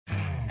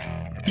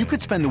You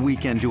could spend the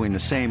weekend doing the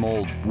same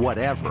old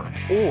whatever,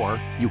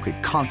 or you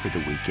could conquer the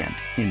weekend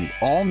in the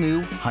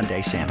all-new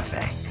Hyundai Santa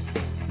Fe.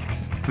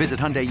 Visit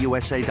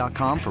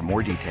HyundaiUSA.com for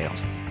more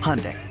details.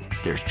 Hyundai,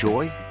 there's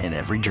joy in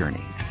every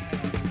journey.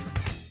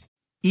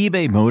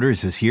 eBay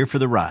Motors is here for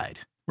the ride.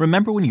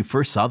 Remember when you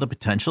first saw the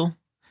potential?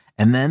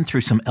 And then through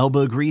some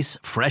elbow grease,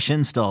 fresh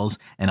installs,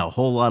 and a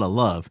whole lot of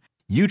love,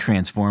 you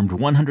transformed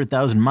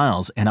 100,000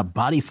 miles and a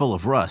body full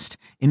of rust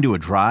into a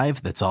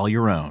drive that's all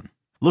your own.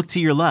 Look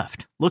to your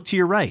left. Look to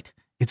your right.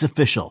 It's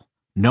official.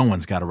 No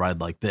one's got a ride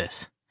like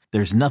this.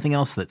 There's nothing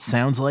else that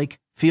sounds like,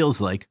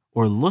 feels like,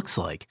 or looks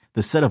like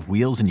the set of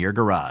wheels in your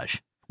garage.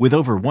 With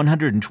over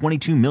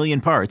 122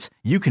 million parts,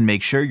 you can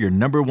make sure your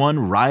number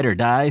one ride or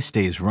die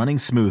stays running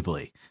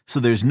smoothly.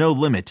 So there's no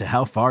limit to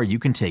how far you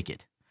can take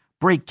it.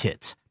 Brake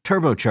kits,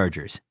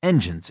 turbochargers,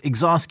 engines,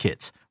 exhaust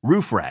kits,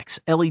 roof racks,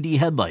 LED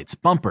headlights,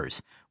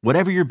 bumpers,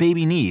 whatever your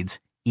baby needs,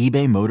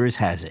 eBay Motors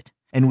has it.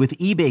 And with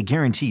eBay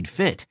Guaranteed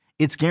Fit,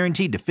 it's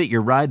guaranteed to fit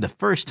your ride the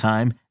first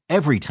time,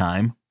 every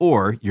time,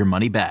 or your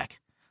money back.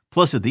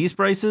 Plus, at these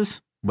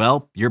prices,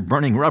 well, you're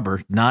burning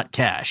rubber, not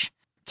cash.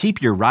 Keep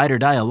your ride or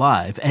die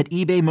alive at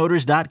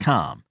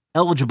ebaymotors.com.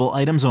 Eligible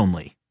items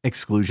only.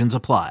 Exclusions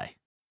apply.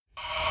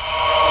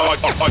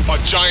 A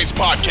Giants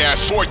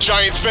podcast for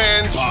Giants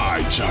fans.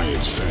 By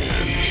Giants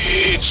fans.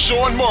 It's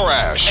Sean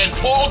Morash and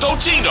Paul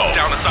Dottino.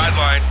 Down the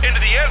sideline, into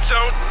the end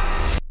zone.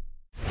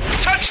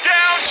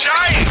 Touchdown,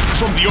 Giants!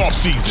 From the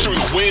offseason through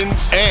the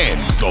wins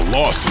and the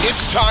losses,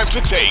 it's time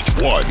to take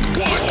one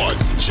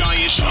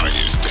Giant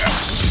step.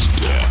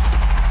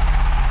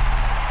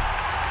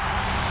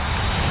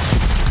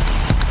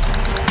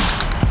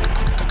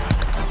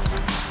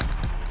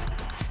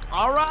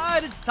 All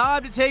right, it's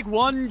time to take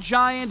one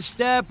giant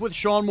step with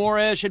Sean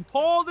Morash and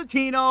Paul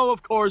Dottino.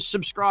 Of course,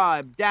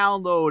 subscribe,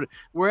 download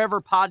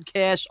wherever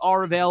podcasts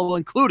are available,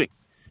 including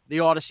the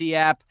Odyssey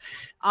app.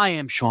 I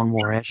am Sean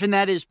Morash, and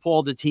that is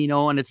Paul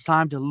Dottino, and it's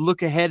time to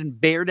look ahead and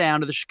bear down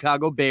to the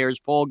Chicago Bears.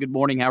 Paul, good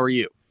morning. How are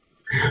you?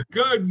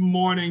 Good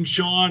morning,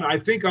 Sean. I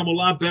think I'm a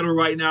lot better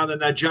right now than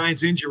that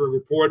Giants injury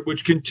report,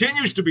 which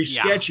continues to be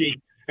sketchy.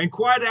 And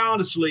quite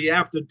honestly,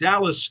 after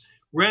Dallas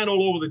ran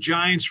all over the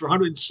Giants for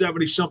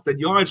 170-something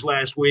yards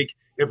last week,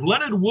 if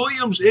Leonard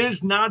Williams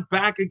is not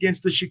back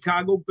against the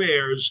Chicago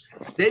Bears,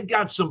 they've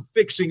got some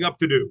fixing up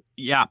to do.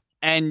 Yeah.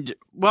 And,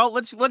 well,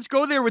 let's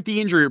go there with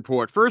the injury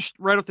report. First,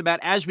 right off the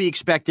bat, as we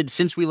expected,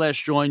 since we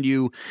last joined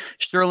you,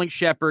 Sterling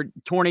Shepard,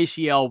 torn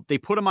ACL. They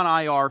put him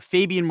on IR.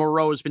 Fabian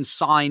Moreau has been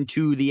signed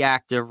to the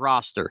active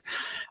roster.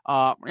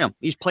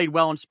 He's played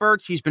well in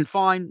spurts. He's been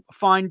fine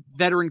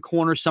veteran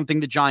corner, something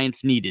the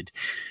Giants needed.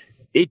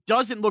 It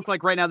doesn't look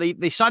like right now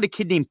they signed a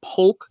kid named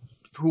Polk,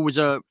 who was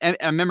a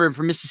member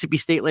from Mississippi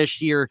State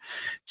last year,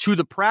 to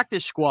the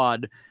practice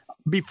squad.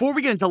 Before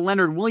we get into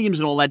Leonard Williams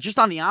and all that, just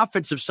on the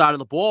offensive side of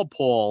the ball,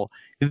 Paul,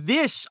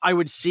 this I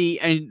would see,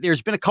 and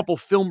there's been a couple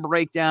film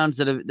breakdowns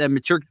that have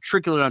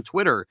matriculated on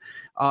Twitter.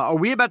 Are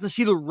we about to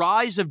see the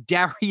rise of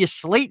Darius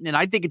Slayton? And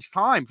I think it's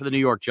time for the New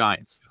York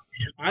Giants.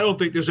 I don't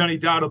think there's any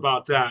doubt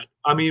about that.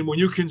 I mean, when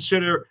you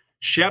consider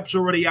Shep's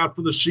already out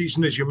for the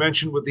season, as you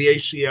mentioned, with the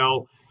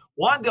ACL,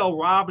 Wan'Dale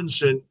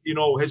Robinson,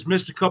 has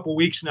missed a couple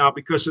weeks now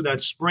because of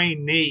that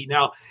sprained knee.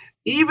 Now,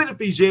 even if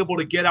he's able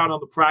to get out on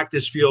the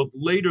practice field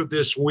later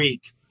this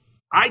week,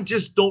 I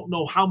just don't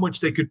know how much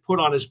they could put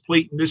on his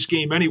plate in this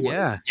game anyway.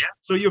 Yeah.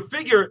 So you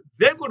figure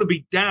they're going to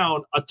be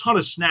down a ton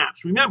of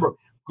snaps. Remember,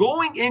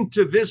 going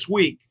into this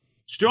week,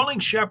 Sterling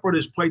Shepard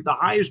has played the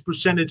highest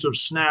percentage of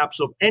snaps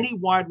of any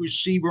wide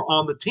receiver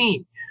on the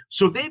team.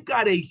 So they've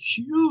got a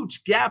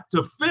huge gap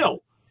to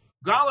fill.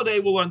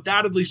 Golladay will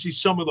undoubtedly see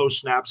some of those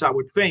snaps, I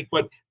would think.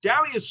 But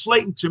Darius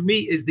Slayton, to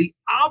me, is the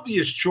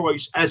obvious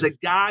choice as a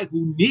guy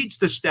who needs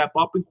to step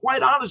up and,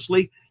 quite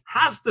honestly,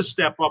 has to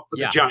step up for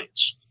the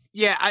Giants.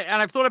 Yeah,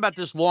 I've thought about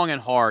this long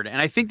and hard,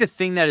 and I think the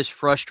thing that is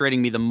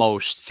frustrating me the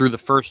most through the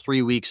first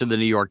 3 weeks of the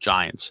New York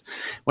Giants,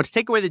 let's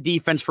take away the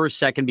defense for a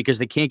second because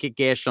they can't get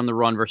gashed on the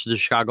run versus the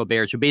Chicago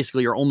Bears, who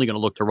basically are only going to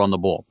look to run the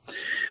ball.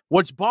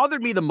 What's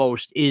bothered me the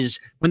most is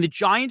when the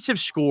Giants have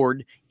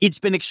scored, it's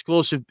been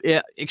explosive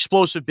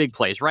big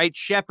plays, right?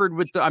 Shepard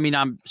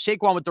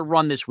Saquon with the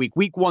run this week.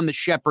 Week 1, the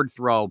Shepard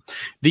throw,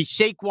 the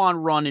Saquon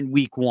run in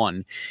week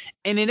 1.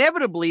 And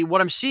inevitably, what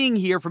I'm seeing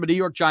here from a New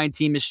York Giant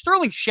team is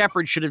Sterling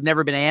Shepard should have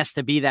never been asked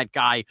to be that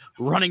guy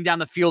running down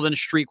the field in a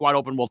streak wide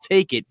open. We'll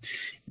take it.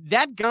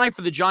 That guy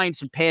for the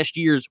Giants in past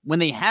years, when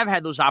they have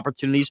had those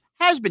opportunities,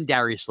 has been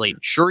Darius Slayton.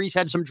 Sure, he's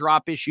had some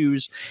drop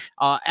issues.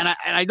 And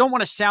I don't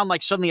want to sound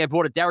like suddenly I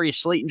bought a Darius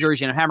Slayton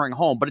jersey and I'm hammering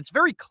home, but it's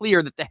very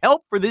clear that the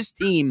help for this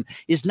team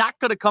is not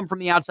going to come from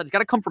the outside. It's got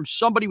to come from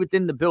somebody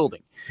within the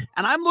building.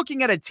 And I'm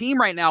looking at a team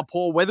right now,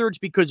 Paul, whether it's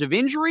because of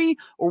injury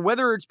or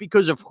whether it's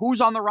because of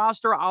who's on the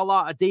roster, a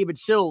la David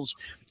Sills,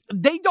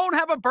 they don't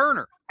have a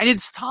burner. And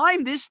it's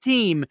time this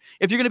team,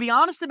 if you're going to be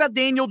honest about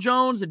Daniel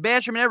Jones and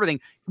Basham and everything,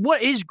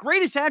 what his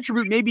greatest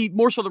attribute, maybe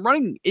more so than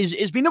running,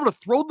 is being able to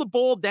throw the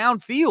ball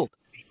downfield.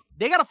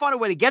 They got to find a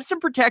way to get some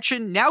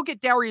protection, now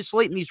get Darius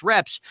Slayton these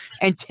reps,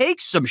 and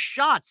take some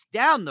shots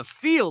down the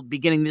field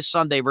beginning this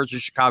Sunday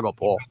versus Chicago,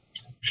 Paul.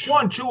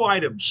 Sean, 2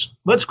 items.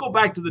 Let's go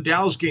back to the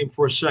Dallas game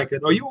for a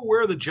second. Are you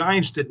aware the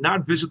Giants did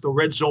not visit the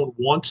red zone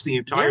once the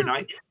entire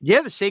night?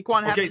 Yeah, the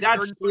Saquon Okay,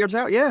 that's yards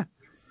out. Yeah.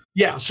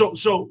 Yeah, so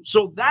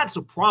that's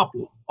a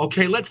problem.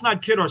 Okay, let's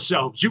not kid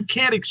ourselves. You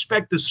can't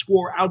expect to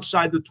score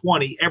outside the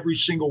 20 every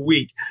single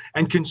week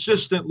and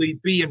consistently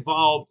be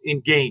involved in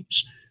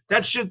games.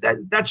 That's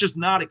just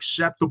not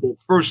acceptable,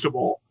 first of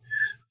all.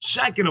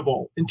 Second of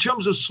all, in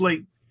terms of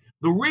Slayton,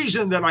 the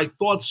reason that I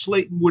thought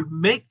Slayton would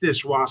make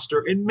this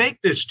roster and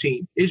make this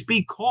team is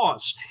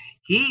because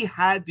he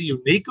had the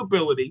unique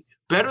ability,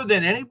 better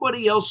than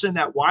anybody else in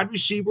that wide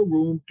receiver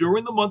room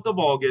during the month of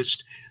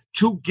August,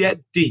 to get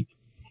deep.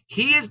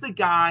 He is the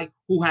guy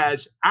who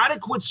has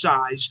adequate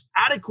size,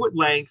 adequate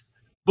length,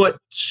 but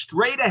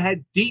straight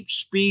ahead deep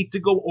speed to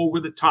go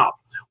over the top.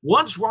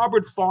 Once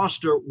Robert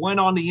Foster went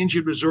on the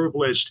injured reserve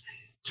list,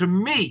 to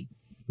me,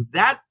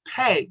 that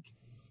peg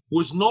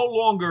was no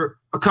longer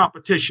a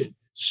competition.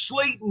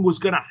 Slayton was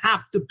going to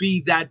have to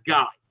be that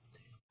guy.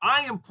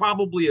 I am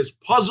probably as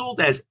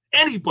puzzled as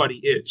anybody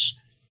is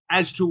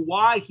as to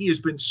why he has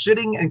been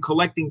sitting and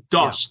collecting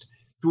dust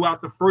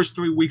throughout the first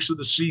 3 weeks of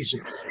the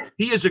season.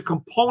 He is a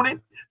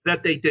component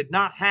that they did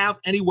not have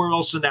anywhere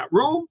else in that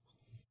room.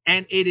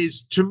 And it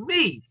is, to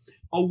me,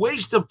 a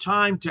waste of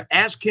time to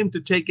ask him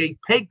to take a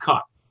pay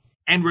cut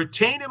and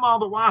retain him on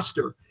the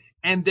roster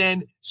and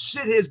then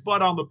sit his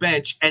butt on the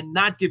bench and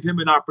not give him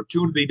an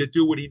opportunity to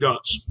do what he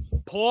does.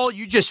 Paul,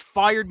 you just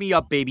fired me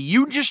up, baby.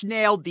 You just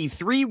nailed the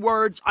 3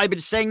 words I've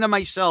been saying to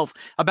myself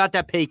about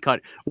that pay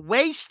cut.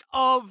 Waste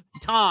of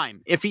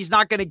time if he's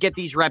not going to get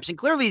these reps. And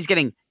clearly he's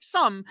getting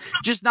some,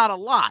 just not a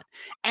lot.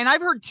 And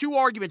I've heard 2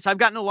 arguments. I've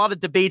gotten a lot of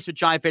debates with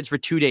Giant fans for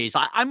 2 days.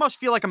 I must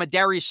feel like I'm a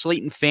Darius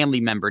Slayton family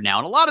member now.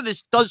 And a lot of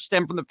this does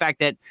stem from the fact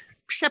that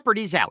Shepard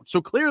is out. So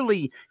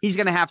clearly he's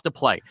going to have to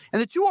play.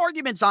 And the 2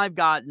 arguments I've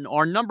gotten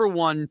are, number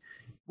one,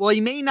 well,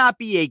 he may not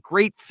be a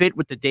great fit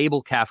with the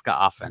Dable Kafka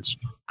offense.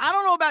 I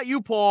don't know about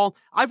you, Paul.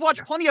 I've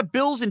watched plenty of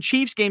Bills and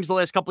Chiefs games the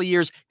last couple of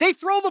years. They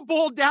throw the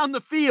ball down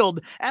the field,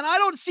 and I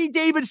don't see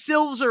David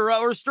Sills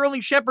or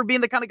Sterling Shepard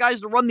being the kind of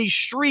guys to run these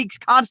streaks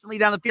constantly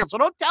down the field. So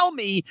don't tell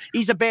me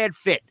he's a bad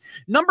fit.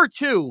 Number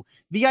 2,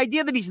 the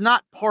idea that he's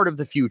not part of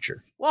the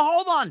future. Well,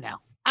 hold on now.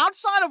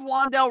 Outside of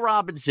Wan'Dale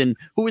Robinson,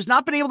 who has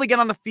not been able to get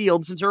on the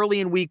field since early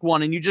in week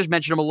 1, and you just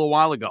mentioned him a little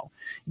while ago,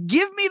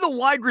 give me the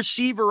wide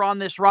receiver on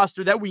this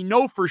roster that we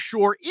know for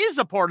sure is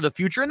a part of the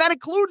future, and that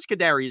includes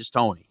Kadarius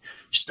Toney.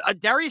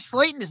 Darius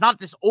Slayton is not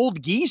this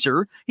old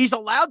geezer. He's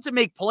allowed to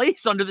make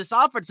plays under this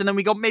offense, and then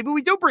we go, maybe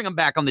we do bring him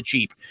back on the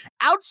cheap.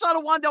 Outside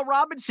of Wan'Dale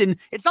Robinson,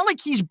 it's not like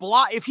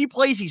if he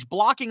plays, he's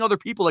blocking other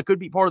people that could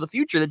be part of the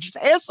future. That's just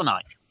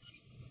asinine.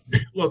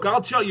 Look,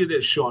 I'll tell you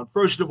this, Sean.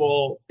 First of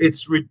all,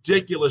 it's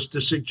ridiculous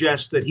to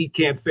suggest that he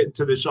can't fit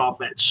into this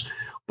offense.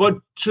 But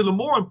to the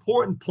more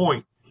important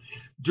point,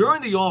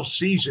 during the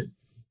offseason,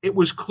 it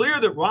was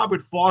clear that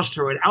Robert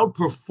Foster had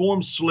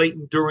outperformed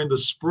Slayton during the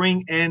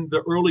spring and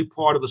the early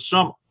part of the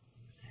summer.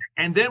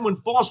 And then when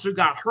Foster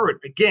got hurt,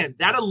 again,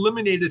 that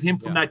eliminated him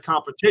from that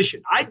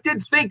competition. I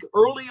did think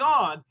early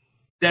on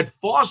that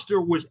Foster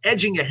was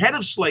edging ahead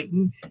of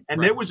Slayton,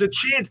 and there was a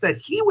chance that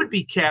he would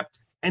be kept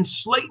and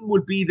Slayton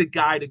would be the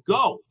guy to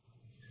go.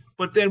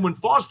 But then when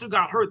Foster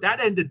got hurt,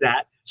 that ended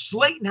that.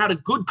 Slayton had a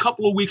good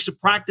couple of weeks of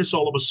practice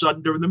all of a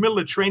sudden during the middle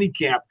of training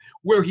camp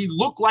where he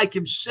looked like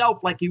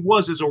himself, like he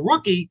was as a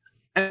rookie,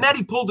 and then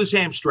he pulled his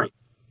hamstring.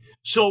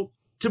 So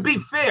to be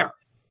fair,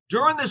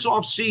 during this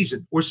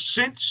offseason, or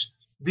since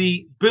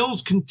the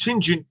Bills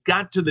contingent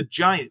got to the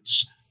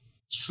Giants,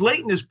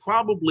 Slayton has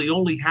probably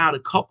only had a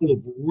couple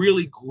of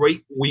really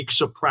great weeks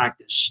of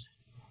practice.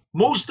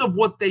 Most of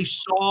what they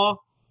saw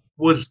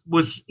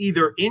was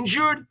either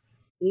injured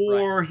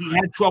or he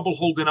had trouble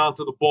holding on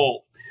to the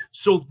ball.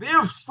 So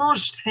their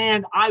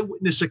firsthand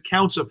eyewitness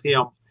accounts of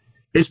him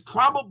is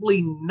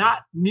probably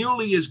not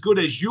nearly as good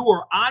as you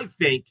or I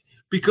think,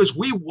 because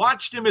we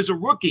watched him as a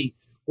rookie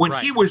when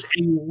he was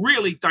a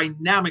really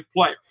dynamic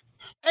player.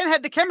 And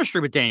had the chemistry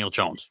with Daniel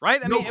Jones,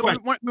 right? I mean, we want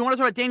to talk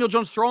about Daniel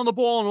Jones throwing the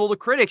ball and all the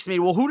critics. I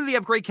mean, well, who did he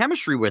have great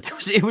chemistry with?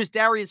 It was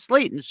Darius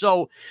Slayton.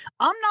 So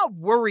I'm not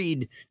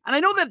worried. And I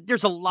know that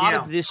there's a lot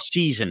of this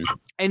season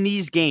and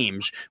these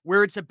games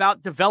where it's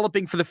about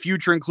developing for the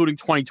future, including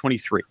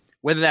 2023.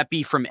 Whether that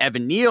be from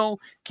Evan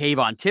Neal,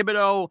 Kayvon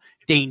Thibodeau,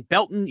 Dane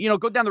Belton,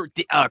 go down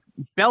the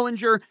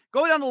Bellinger,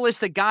 go down the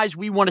list of guys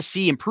we want to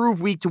see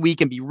improve week to week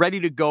and be ready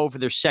to go for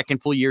their second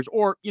full years,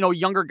 or,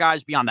 younger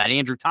guys beyond that.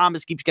 Andrew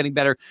Thomas keeps getting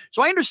better.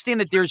 So I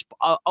understand that there's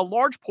a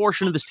large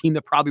portion of this team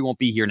that probably won't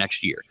be here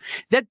next year.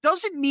 That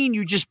doesn't mean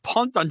you just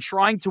punt on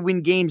trying to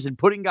win games and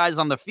putting guys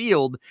on the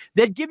field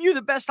that give you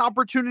the best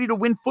opportunity to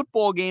win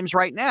football games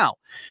right now.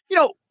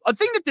 A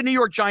thing that the New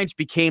York Giants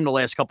became the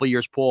last couple of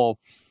years, Paul,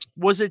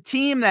 was a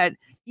team that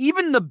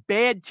even the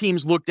bad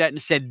teams looked at and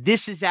said,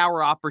 this is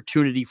our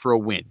opportunity for a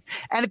win.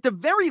 And at the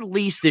very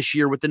least this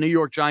year, what the New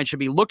York Giants should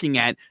be looking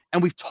at,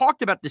 and we've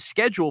talked about the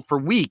schedule for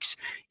weeks,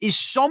 is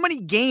so many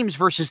games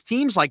versus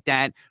teams like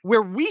that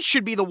where we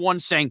should be the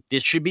ones saying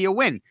this should be a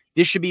win.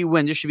 This should be a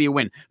win. This should be a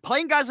win.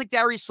 Playing guys like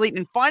Darius Slayton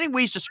and finding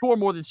ways to score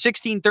more than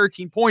 16,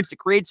 13 points to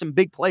create some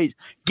big plays.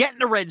 Get in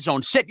the red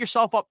zone. Set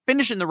yourself up.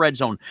 Finish in the red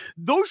zone.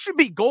 Those should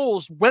be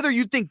goals, whether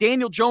you think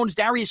Daniel Jones,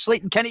 Darius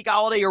Slayton, Kenny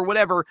Golladay, or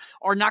whatever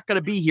are not going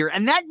to be here.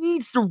 And that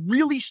needs to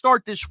really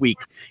start this week.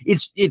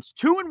 It's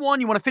 2-1.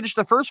 You want to finish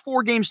the first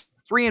 4 games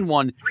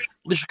 3-1.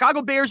 The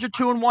Chicago Bears are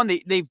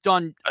 2-1. They've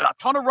done a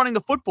ton of running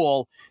the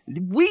football.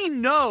 We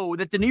know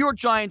that the New York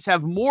Giants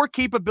have more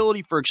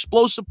capability for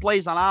explosive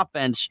plays on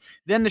offense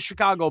than the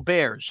Chicago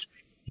Bears.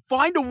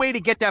 Find a way to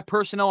get that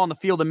personnel on the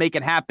field and make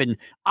it happen.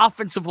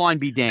 Offensive line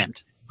be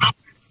damned.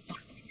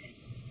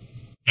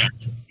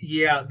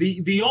 Yeah,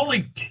 the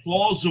only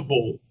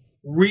plausible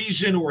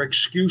reason or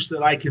excuse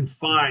that I can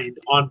find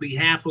on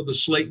behalf of the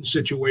Slayton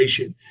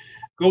situation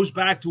goes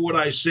back to what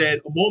I said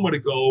a moment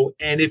ago.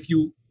 And if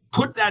you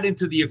put that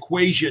into the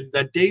equation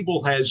that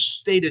Daboll has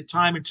stated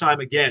time and time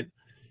again,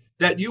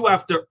 that you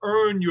have to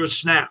earn your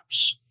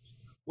snaps.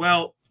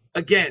 Well,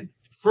 again,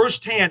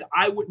 firsthand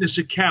eyewitness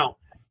account,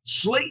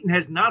 Slayton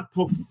has not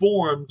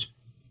performed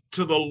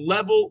to the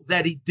level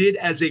that he did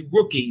as a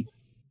rookie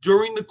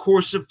during the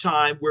course of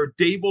time where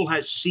Daboll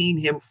has seen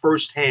him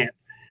firsthand.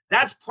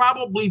 That's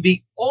probably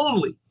the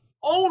only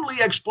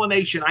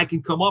explanation I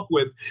can come up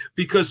with,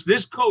 because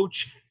this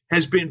coach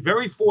has been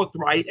very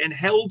forthright and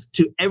held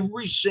to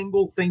every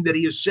single thing that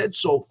he has said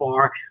so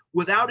far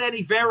without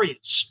any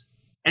variance.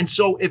 And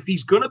so if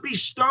he's going to be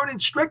stern and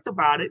strict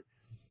about it,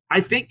 I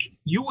think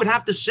you would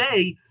have to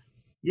say,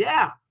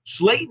 yeah,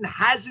 Slayton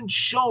hasn't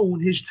shown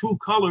his true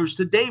colors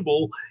to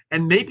Daboll,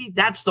 and maybe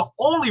that's the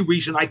only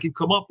reason I can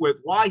come up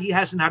with why he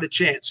hasn't had a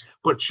chance.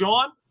 But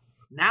Sean,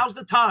 now's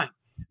the time.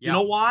 Yeah. You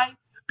know why?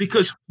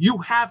 Because you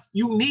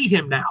need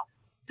him now.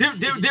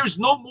 There's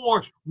no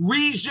more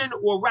reason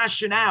or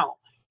rationale.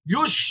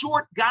 You're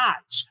short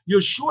guys. You're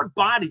short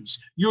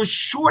bodies. You're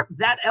short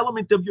that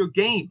element of your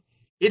game.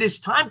 It is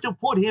time to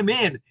put him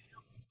in.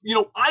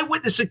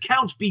 Eyewitness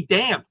accounts be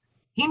damned.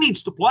 He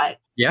needs to play.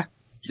 Yeah.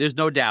 There's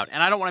no doubt.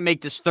 And I don't want to make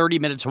this 30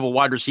 minutes of a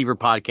wide receiver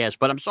podcast,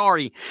 but I'm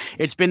sorry.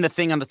 It's been the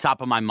thing on the top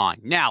of my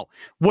mind. Now,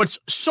 what's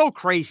so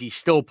crazy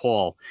still,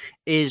 Paul,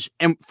 is,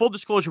 and full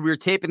disclosure, we were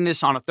taping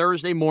this on a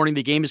Thursday morning.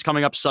 The game is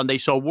coming up Sunday.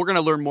 So we're going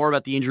to learn more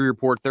about the injury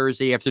report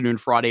Thursday afternoon,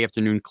 Friday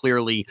afternoon.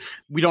 Clearly,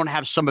 we don't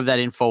have some of that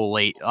info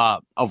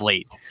of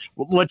late.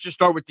 Let's just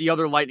start with the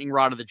other lightning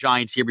rod of the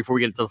Giants here before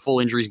we get into the full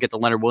injuries and get to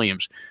Leonard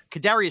Williams.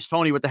 Kadarius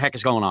Toney, what the heck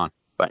is going on?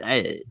 But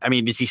I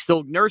mean, is he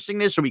still nursing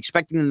this? Are we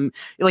expecting him?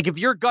 Like, if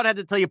your gut had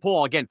to tell you,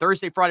 Paul, again,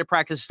 Thursday, Friday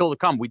practice is still to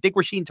come. We think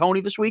we're seeing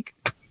Toney this week?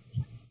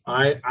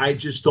 I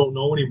just don't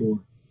know anymore.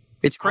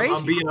 It's crazy.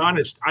 I'm being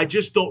honest. I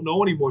just don't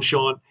know anymore,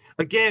 Sean.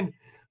 Again,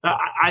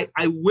 I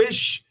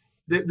wish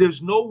that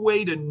there's no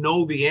way to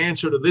know the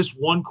answer to this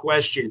one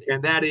question,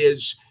 and that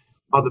is,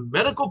 are the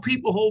medical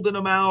people holding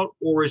him out,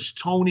 or is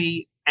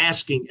Toney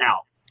asking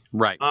out?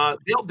 Right.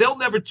 They'll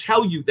never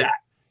tell you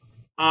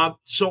that.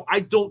 So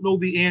I don't know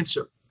the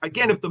answer.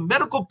 Again, if the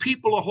medical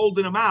people are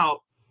holding him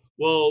out,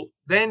 well,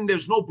 then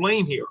there's no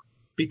blame here,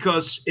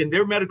 because in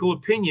their medical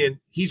opinion,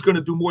 he's going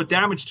to do more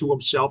damage to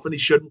himself and he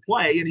shouldn't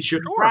play and he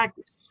shouldn't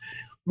practice.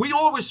 We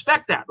all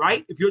respect that,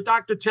 right? If your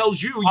doctor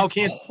tells you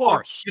can't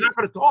talk, you're not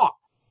going to talk.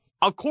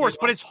 Of course,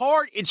 but it's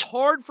hard. It's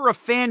hard for a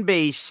fan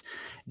base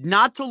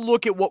not to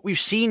look at what we've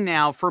seen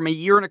now from a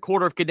year and a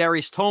quarter of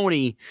Kadarius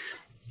Toney.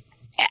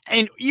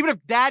 And even if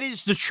that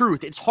is the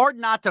truth, it's hard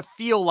not to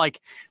feel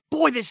like,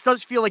 boy, this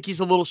does feel like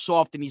he's a little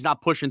soft and he's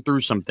not pushing through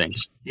some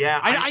things. Yeah.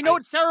 I know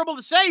it's terrible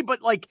to say,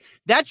 but like,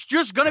 that's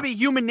just going to be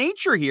human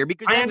nature here,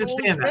 because I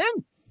understand that.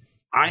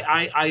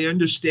 I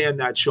understand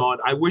that, Sean.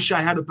 I wish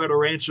I had a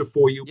better answer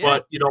for you,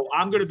 but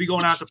I'm going to be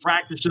going out to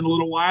practice in a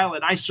little while,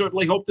 and I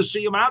certainly hope to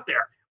see him out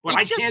there, but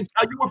I can't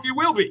tell you if he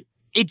will be.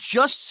 It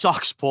just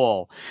sucks,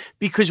 Paul,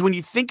 because when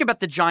you think about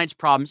the Giants'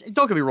 problems, and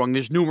don't get me wrong,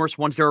 there's numerous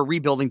ones. They're a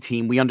rebuilding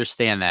team. We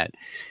understand that.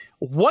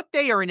 What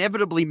they are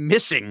inevitably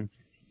missing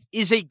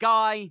is a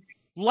guy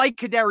like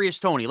Kadarius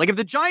Toney. Like, if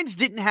the Giants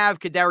didn't have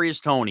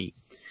Kadarius Toney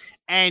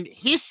and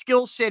his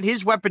skill set,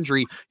 his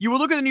weaponry, you would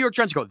look at the New York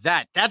Giants and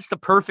go, that's the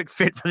perfect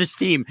fit for this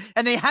team.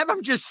 And they have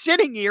him just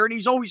sitting here and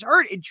he's always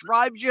hurt. It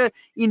drives you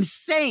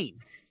insane.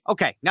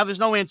 Okay, now there's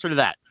no answer to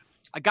that.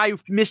 A guy who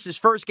missed his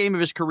first game of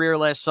his career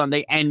last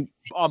Sunday and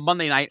on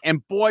Monday night,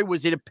 and boy,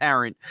 was it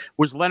apparent,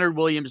 was Leonard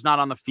Williams not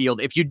on the field.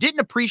 If you didn't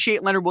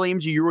appreciate Leonard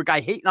Williams, or you were a guy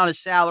hating on his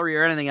salary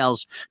or anything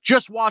else,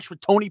 just watch what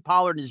Tony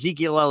Pollard and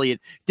Ezekiel Elliott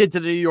did to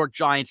the New York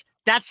Giants.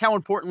 That's how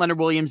important Leonard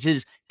Williams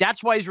is.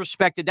 That's why he's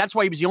respected. That's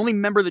why he was the only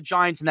member of the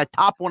Giants in that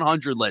top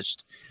 100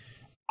 list.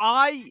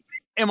 I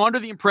am under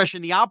the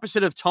impression, the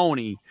opposite of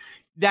Toney,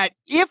 that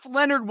if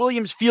Leonard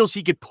Williams feels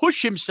he could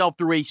push himself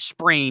through a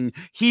sprain,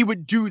 he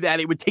would do that.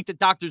 It would take the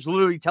doctors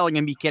literally telling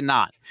him he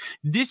cannot.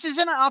 This is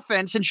an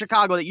offense in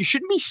Chicago that you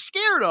shouldn't be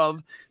scared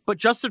of, but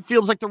Justin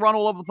Fields like to run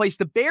all over the place.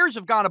 The Bears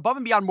have gone above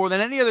and beyond more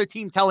than any other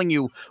team, telling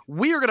you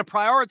we are going to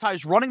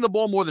prioritize running the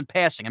ball more than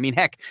passing. I mean,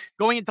 heck,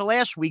 going into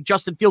last week,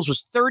 Justin Fields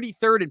was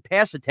 33rd in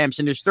pass attempts,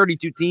 and there's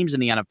 32 teams in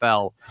the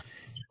NFL.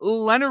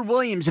 Leonard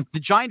Williams, if the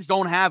Giants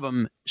don't have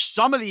him,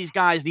 some of these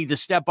guys need to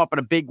step up in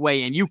a big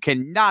way, and you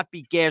cannot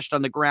be gashed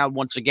on the ground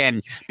once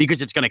again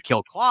because it's going to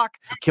kill clock,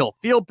 kill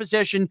field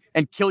position,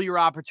 and kill your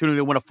opportunity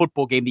to win a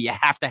football game that you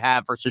have to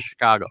have versus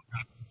Chicago.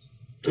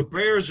 The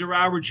Bears are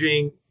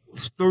averaging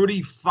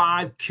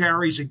 35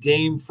 carries a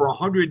game for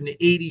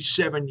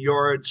 187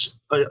 yards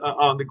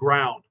on the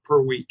ground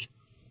per week.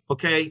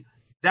 Okay?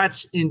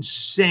 That's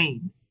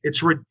insane.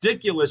 It's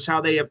ridiculous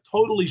how they have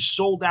totally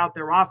sold out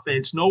their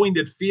offense, knowing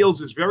that Fields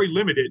is very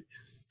limited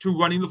to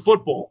running the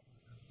football.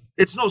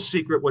 It's no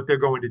secret what they're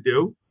going to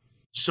do.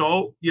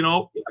 So,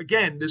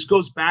 again, this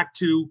goes back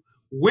to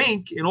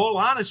Wink, in all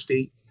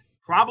honesty,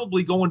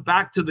 probably going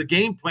back to the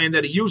game plan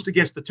that he used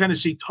against the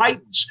Tennessee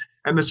Titans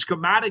and the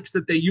schematics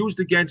that they used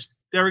against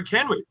Derrick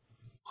Henry.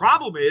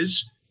 Problem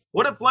is,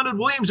 what if Leonard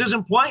Williams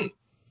isn't playing?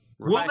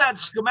 Right. Will that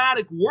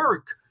schematic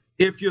work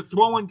if you're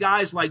throwing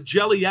guys like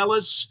Jelly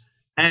Ellis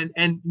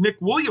and Nick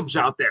Williams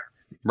out there?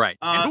 Right.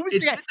 And who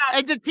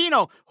was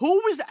Tino, who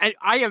was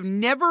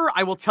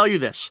I will tell you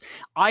this.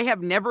 I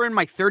have never in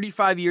my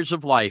 35 years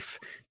of life,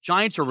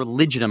 Giants are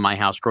religion in my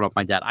house growing up with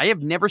my dad. I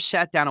have never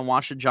sat down and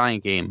watched a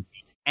Giant game,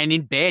 and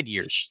in bad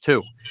years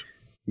too,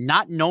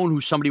 not known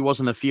who somebody was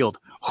in the field.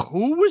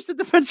 Who was the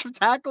defensive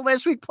tackle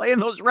last week playing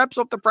those reps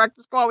off the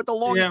practice squad with the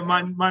long? Yeah,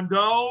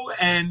 Mondo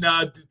and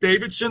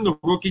Davidson, the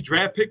rookie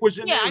draft pick, was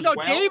in there. Yeah, I know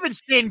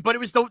Davidson, but it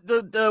was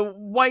the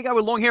white guy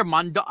with long hair,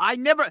 Mondo. I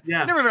never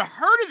even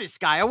heard of this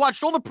guy. I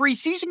watched all the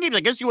preseason games. I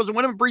guess he wasn't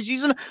winning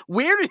preseason.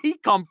 Where did he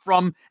come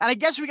from? And I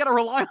guess we got to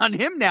rely on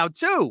him now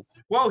too.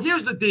 Well,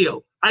 here's the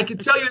deal. I can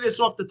tell you this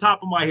off the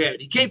top of my head.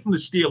 He came from the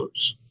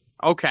Steelers.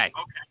 Okay.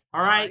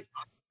 All right.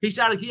 He's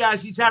had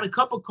a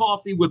cup of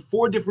coffee with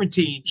 4 different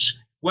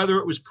teams, whether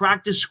it was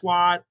practice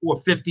squad or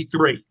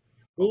 53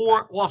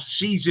 or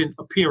off-season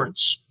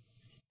appearance.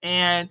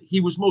 And he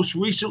was most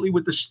recently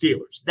with the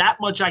Steelers. That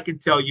much I can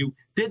tell you.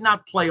 Did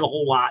not play a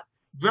whole lot.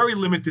 Very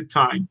limited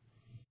time.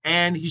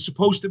 And he's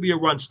supposed to be a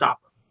run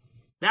stopper.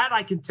 That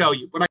I can tell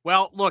you.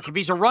 Well, look, if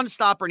he's a run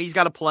stopper and he's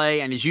got to play,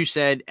 and as you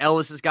said,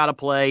 Ellis has got to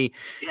play.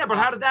 Yeah, but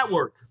how did that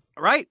work?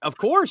 Right, of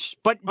course.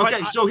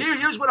 So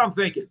here's what I'm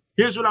thinking.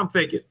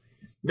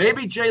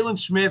 Maybe Jalen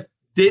Smith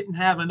didn't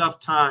have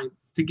enough time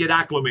to get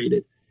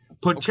acclimated.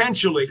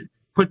 Potentially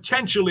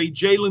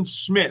Jalen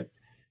Smith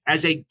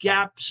as a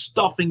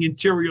gap-stuffing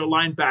interior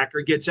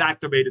linebacker gets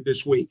activated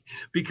this week.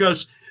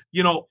 Because,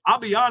 I'll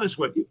be honest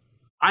with you.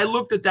 I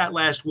looked at that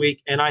last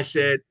week, and I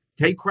said,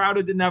 Tate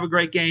Crowder didn't have a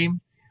great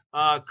game.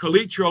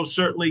 Calitro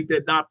certainly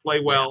did not play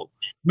well.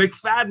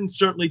 McFadden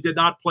certainly did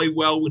not play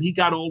well when he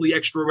got all the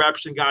extra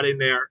reps and got in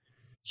there.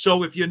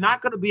 So if you're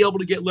not going to be able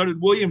to get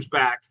Leonard Williams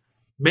back,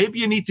 maybe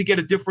you need to get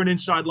a different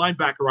inside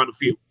linebacker on the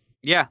field.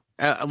 Yeah.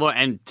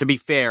 And to be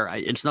fair,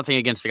 it's nothing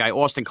against the guy.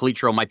 Austin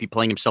Calitro might be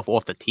playing himself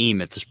off the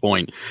team at this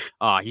point.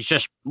 He's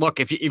just, look,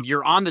 if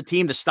you're on the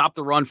team to stop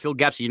the run, fill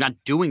gaps, you're not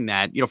doing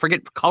that.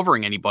 Forget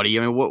covering anybody.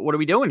 I mean, what are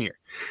we doing here?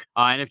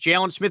 And if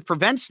Jalen Smith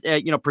presents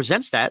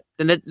that,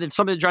 then it's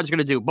something the Giants are going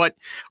to do. But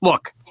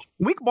look,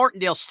 Wink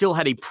Martindale still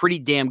had a pretty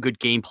damn good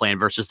game plan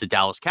versus the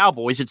Dallas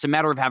Cowboys. It's a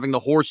matter of having the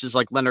horses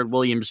like Leonard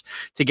Williams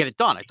to get it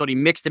done. I thought he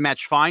mixed and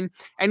matched fine.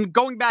 And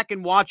going back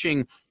and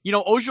watching,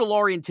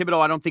 Ojulari and Thibodeau,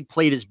 I don't think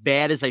played as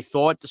bad as I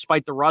thought,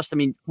 despite the rust. I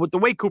mean, with the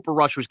way Cooper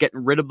Rush was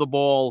getting rid of the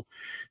ball,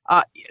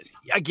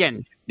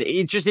 again,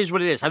 it just is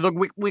what it is. I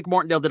think Wink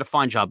Martindale did a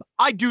fine job.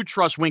 I do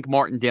trust Wink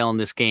Martindale in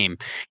this game.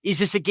 Is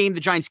this a game the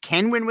Giants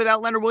can win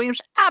without Leonard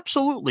Williams?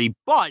 Absolutely.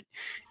 But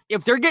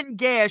if they're getting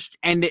gashed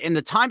and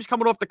the time's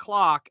coming off the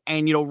clock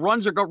and,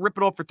 runs are going to rip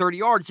it off for 30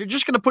 yards, they're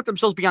just going to put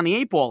themselves behind the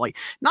 8 ball. Like,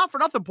 not for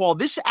nothing, Paul.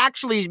 This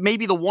actually is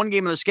maybe the one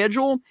game of the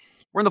schedule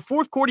where in the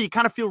fourth quarter, you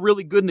kind of feel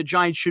really good and the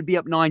Giants should be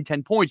up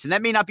 9-10 points. And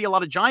that may not be a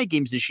lot of Giant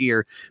games this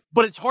year,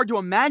 but it's hard to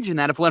imagine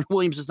that if Leonard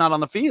Williams is not on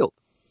the field.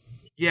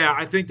 Yeah,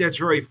 I think that's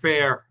very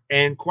fair.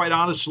 And quite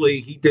honestly,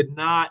 he did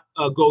not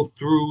go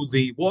through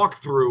the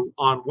walkthrough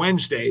on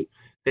Wednesday.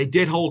 They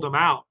did hold him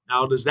out.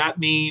 Now, does that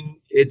mean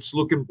it's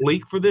looking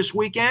bleak for this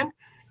weekend?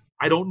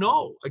 I don't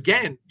know.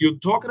 Again, you're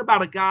talking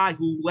about a guy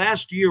who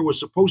last year was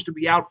supposed to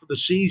be out for the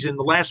season.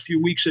 The last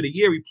few weeks of the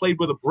year, he played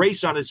with a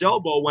brace on his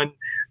elbow when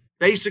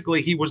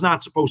basically he was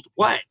not supposed to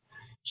play.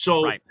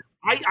 So right.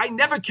 I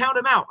never count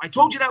him out. I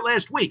told you that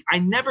last week. I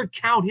never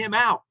count him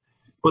out.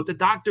 But the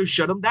doctors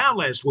shut him down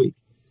last week.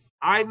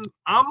 I'm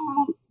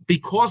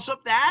because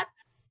of that,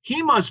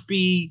 he must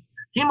be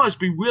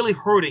really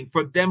hurting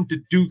for them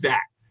to do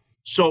that.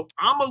 So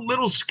I'm a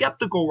little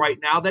skeptical right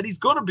now that he's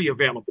going to be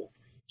available.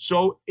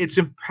 So it's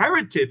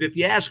imperative, if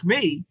you ask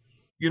me,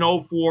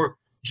 for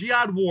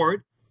Jihad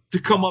Ward to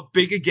come up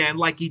big again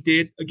like he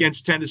did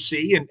against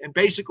Tennessee and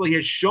basically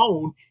has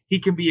shown he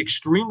can be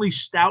extremely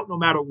stout no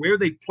matter where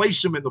they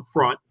place him in the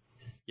front.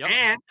 Yep.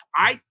 And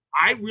I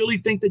really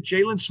think that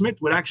Jalen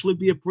Smith would actually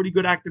be a pretty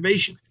good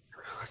activation.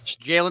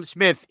 Jalen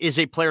Smith is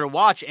a player to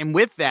watch. And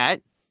with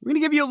that, we're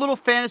going to give you a little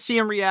fantasy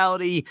and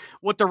reality,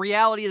 what the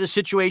reality of the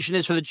situation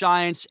is for the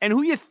Giants and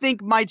who you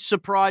think might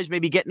surprise,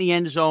 maybe get in the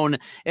end zone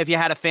if you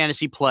had a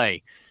fantasy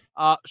play.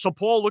 So,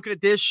 Paul, looking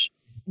at this,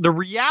 the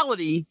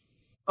reality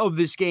of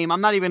this game,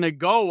 I'm not even going to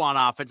go on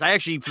offense. I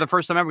actually, for the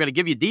first time ever, going to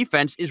give you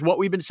defense, is what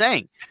we've been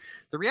saying.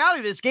 The reality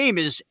of this game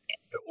is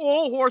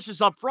all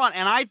horses up front,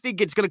 and I think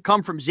it's going to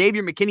come from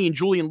Xavier McKinney and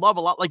Julian Love,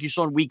 a lot like you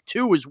saw in week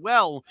 2 as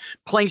well,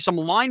 playing some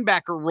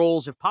linebacker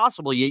roles if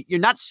possible. You're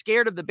not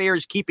scared of the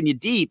Bears keeping you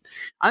deep.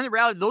 I think the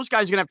reality, those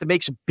guys are going to have to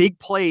make some big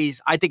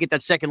plays, I think, at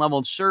that second level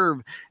and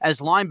serve as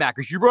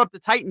linebackers. You brought up the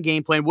Titan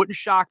game plan. Wouldn't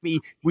shock me.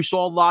 We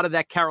saw a lot of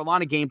that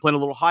Carolina game plan, a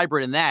little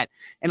hybrid in that.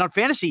 And on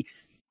fantasy,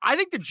 I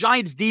think the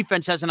Giants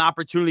defense has an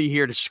opportunity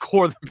here to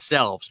score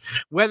themselves,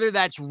 whether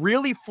that's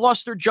really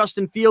fluster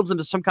Justin Fields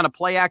into some kind of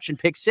play action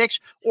pick 6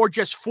 or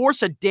just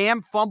force a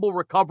damn fumble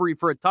recovery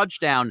for a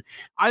touchdown.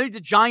 I think the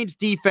Giants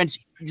defense,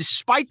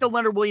 despite the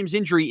Leonard Williams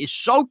injury, is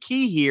so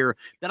key here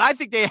that I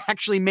think they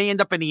actually may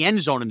end up in the end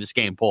zone in this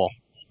game, Paul.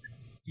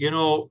 You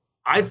know,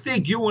 I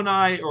think you and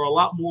I are a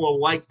lot more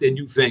alike than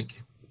you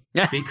think.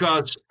 Yeah.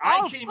 Because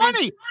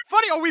funny.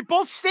 Are we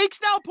both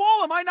steaks now,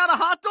 Paul? Am I not a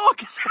hot dog?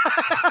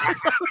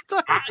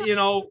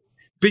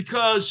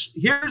 Because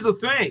here's the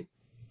thing.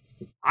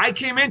 I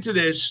came into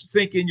this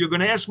thinking you're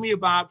going to ask me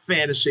about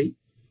fantasy.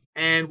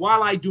 And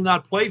while I do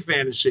not play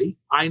fantasy,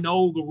 I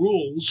know the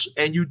rules,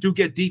 and you do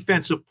get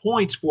defensive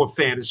points for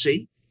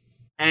fantasy.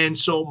 And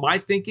so my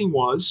thinking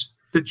was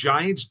the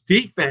Giants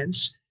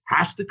defense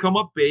has to come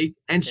up big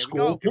and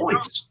score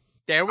points.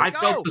 There we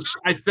go.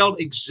 I felt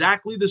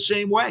exactly the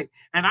same way.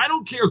 And I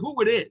don't care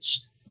who it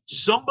is.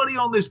 Somebody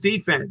on this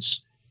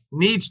defense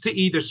needs to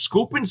either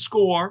scoop and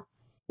score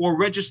or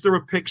register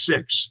a pick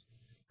 6,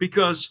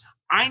 because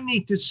I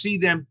need to see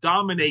them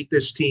dominate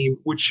this team,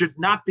 which should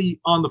not be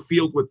on the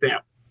field with them.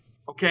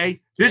 Okay?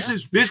 This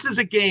is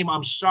a game.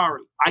 I'm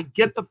sorry. I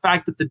get the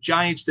fact that the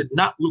Giants did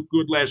not look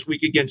good last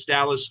week against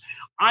Dallas.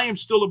 I am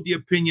still of the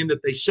opinion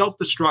that they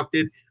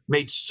self-destructed,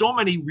 made so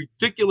many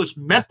ridiculous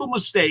mental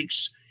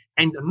mistakes,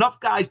 and enough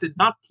guys did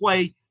not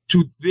play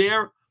to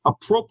their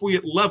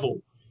appropriate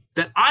level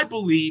that I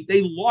believe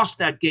they lost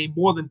that game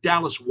more than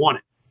Dallas won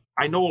it.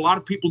 I know a lot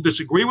of people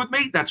disagree with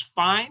me. That's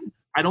fine.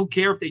 I don't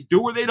care if they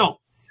do or they don't.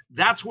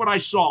 That's what I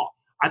saw.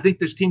 I think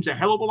this team's a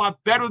hell of a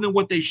lot better than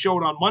what they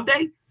showed on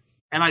Monday.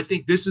 And I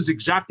think this is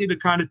exactly the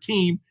kind of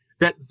team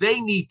that they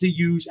need to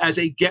use as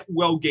a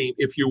get-well game,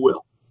 if you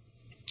will.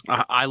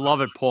 I love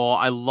it, Paul.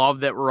 I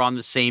love that we're on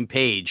the same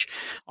page.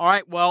 All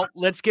right, well,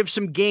 let's give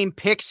some game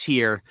picks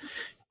here.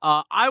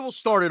 I will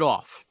start it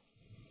off.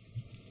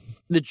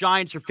 The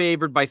Giants are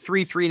favored by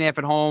 3.5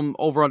 at home,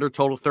 over under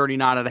total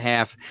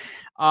 39.5.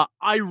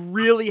 I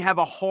really have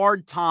a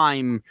hard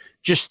time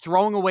just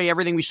throwing away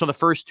everything we saw the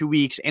first 2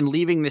 weeks and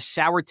leaving this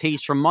sour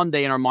taste from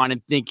Monday in our mind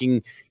and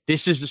thinking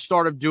this is the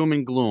start of doom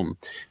and gloom.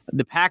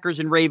 The Packers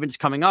and Ravens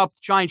coming up.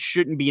 Giants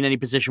shouldn't be in any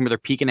position where they're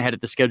peeking ahead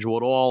at the schedule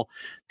at all.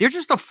 They're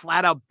just a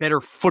flat-out better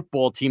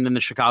football team than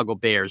the Chicago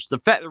Bears. The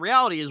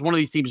reality is one of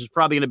these teams is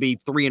probably going to be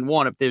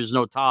 3-1 if there's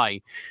no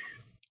tie.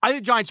 I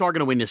think the Giants are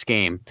going to win this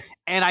game.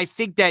 And I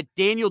think that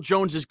Daniel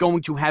Jones is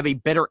going to have a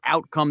better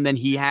outcome than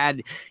he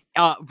had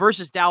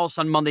versus Dallas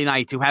on Monday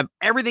night, to have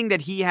everything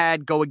that he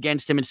had go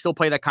against him and still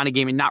play that kind of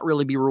game and not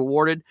really be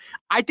rewarded.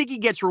 I think he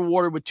gets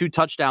rewarded with 2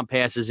 touchdown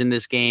passes in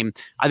this game.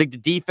 I think the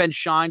defense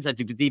shines. I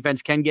think the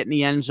defense can get in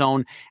the end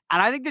zone.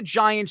 And I think the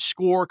Giants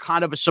score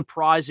kind of a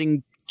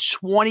surprising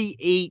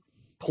 28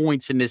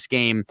 points in this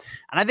game.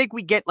 And I think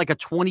we get like a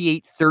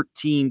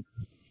 28-13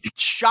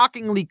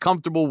 shockingly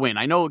comfortable win.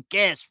 I know,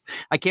 gasp.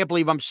 I can't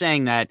believe I'm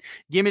saying that.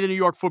 Give me the New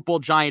York Football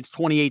Giants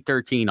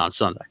 28-13 on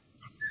Sunday.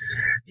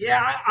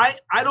 Yeah,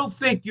 I don't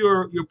think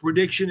your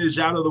prediction is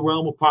out of the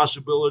realm of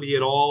possibility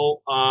at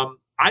all.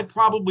 I'd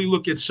probably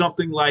look at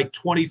something like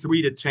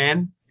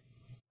 23-10.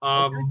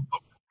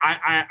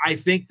 I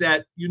think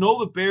that,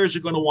 the Bears are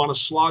going to want to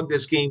slog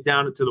this game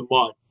down into the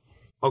mud.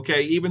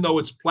 Okay, even though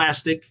it's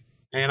plastic,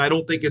 and I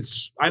don't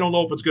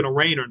know if it's going to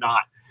rain or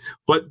not.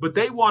 But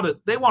they want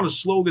to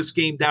slow this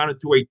game down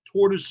into a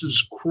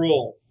tortoise's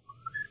crawl.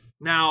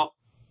 Now,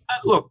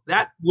 look,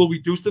 that will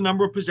reduce the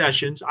number of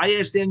possessions. I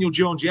asked Daniel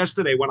Jones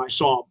yesterday when I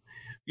saw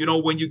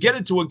him, when you get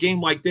into a game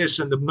like this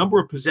and the number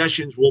of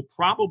possessions will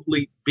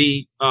probably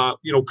be,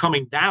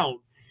 coming down,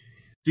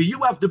 do you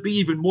have to be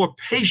even more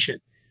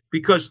patient?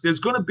 Because there's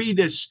going to be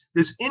this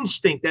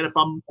instinct that if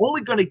I'm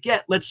only going to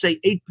get, let's say,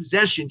 8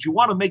 possessions, you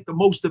want to make the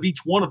most of each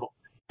one of them.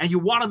 And you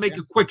want to make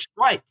a quick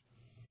strike.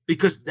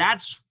 Because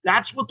that's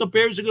what the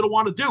Bears are going to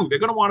want to do. They're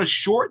going to want to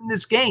shorten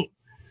this game.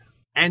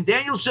 And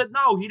Daniel said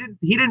no, he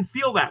didn't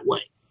feel that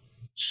way.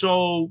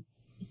 So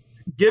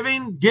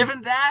given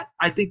that,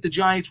 I think the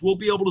Giants will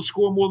be able to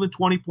score more than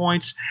 20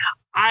 points.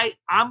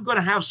 I'm going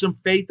to have some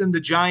faith in the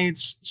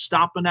Giants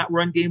stopping that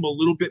run game a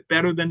little bit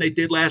better than they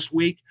did last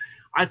week.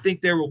 I think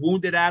they're a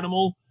wounded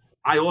animal.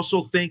 I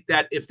also think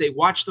that if they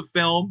watch the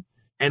film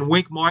and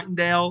Wink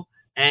Martindale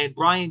and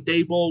Brian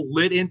Daboll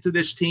lit into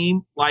this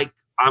team like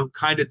I'm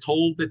kind of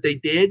told that they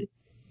did,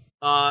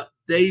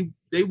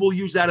 they will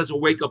use that as a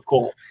wake-up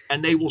call,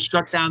 and they will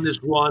shut down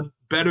this run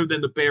better than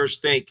the Bears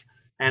think.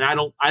 And I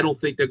don't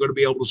think they're going to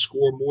be able to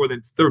score more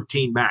than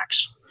 13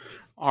 max.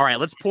 All right,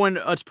 let's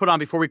put on,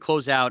 before we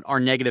close out, our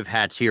negative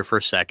hats here for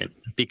a second,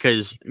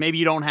 because maybe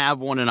you don't have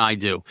one and I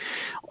do.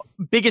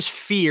 biggest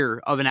fear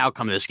of an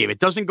outcome of this game. It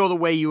doesn't go the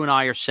way you and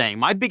I are saying.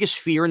 My biggest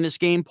fear in this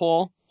game,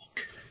 Paul,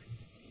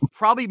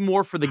 probably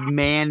more for the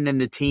man than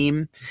the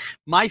team.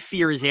 My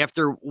fear is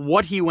after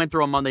what he went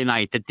through on Monday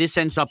night, that this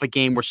ends up a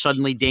game where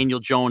suddenly Daniel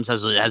Jones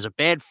has a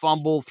bad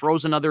fumble,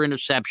 throws another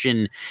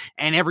interception,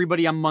 and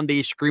everybody on Monday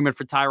is screaming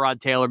for Tyrod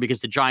Taylor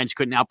because the Giants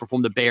couldn't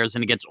outperform the Bears,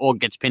 and it all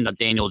gets pinned on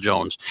Daniel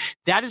Jones.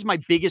 That is my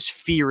biggest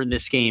fear in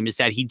this game, is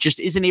that he just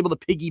isn't able to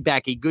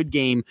piggyback a good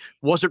game,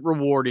 wasn't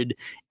rewarded,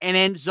 and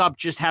ends up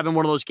just having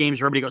one of those games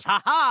where everybody goes,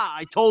 ha ha,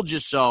 I told you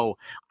so.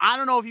 I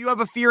don't know if you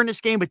have a fear in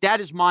this game, but that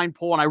is mine,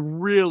 Paul, and I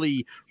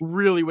really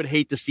would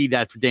hate to see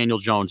that for Daniel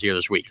Jones here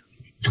this week.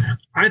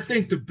 I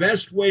think the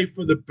best way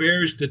for the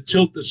Bears to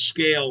tilt the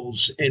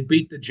scales and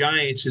beat the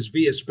Giants is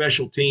via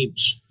special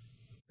teams.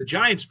 The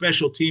Giants'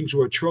 special teams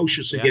were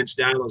atrocious against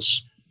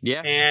Dallas.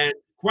 Yeah. And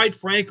quite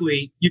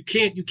frankly, you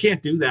can't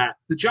do that.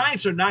 The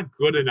Giants are not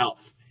good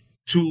enough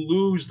to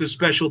lose the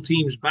special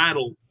teams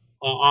battle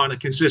on a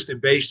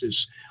consistent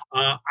basis.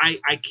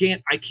 I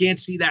can't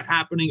see that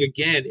happening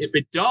again. If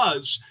it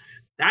does,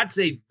 that's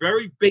a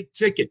very big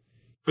ticket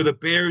for the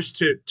Bears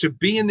to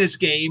be in this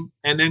game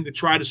and then to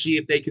try to see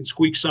if they can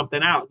squeak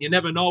something out. You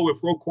never know if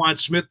Roquan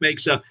Smith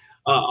makes a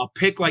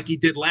pick like he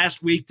did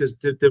last week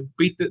to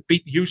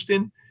beat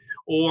Houston,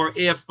 or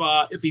if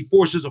he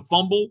forces a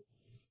fumble,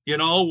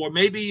 or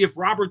maybe if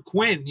Robert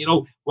Quinn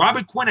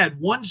had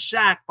one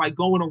sack by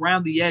going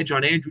around the edge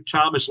on Andrew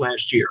Thomas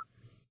last year.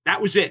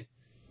 That was it.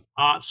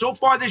 So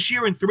far this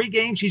year in 3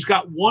 games, he's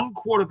got one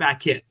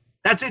quarterback hit.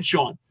 That's it,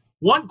 Sean.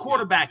 One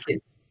quarterback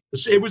hit.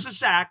 It was a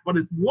sack, but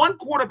it's one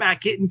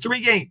quarterback hit in 3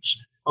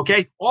 games.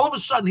 Okay? All of a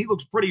sudden, he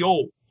looks pretty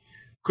old.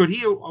 Could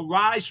he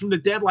arise from the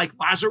dead like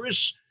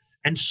Lazarus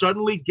and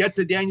suddenly get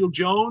to Daniel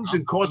Jones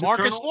and cause a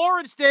turnover? Marcus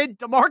Lawrence did.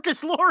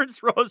 DeMarcus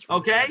Lawrence rose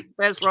from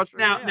pass rusher.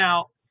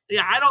 Now,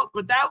 I don't,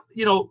 but that,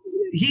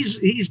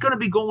 he's going to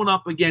be going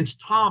up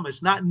against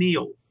Thomas, not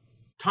Neal.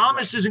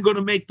 Thomas isn't going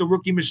to make the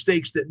rookie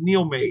mistakes that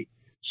Neal made.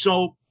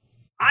 So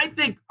I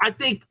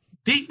think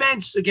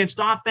defense against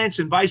offense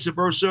and vice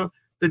versa,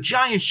 the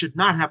Giants should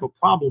not have a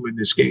problem in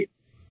this game.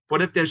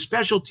 But if their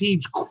special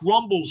teams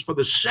crumbles for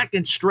the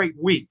second straight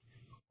week,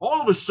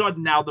 all of a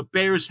sudden now the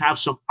Bears have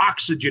some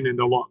oxygen in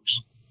their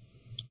lungs.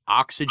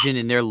 Oxygen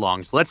in their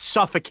lungs. Let's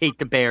suffocate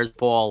the Bears,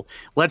 Paul.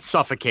 Let's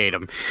suffocate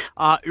them.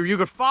 You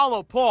can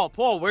follow Paul.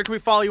 Paul, where can we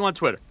follow you on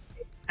Twitter?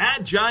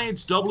 At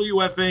Giants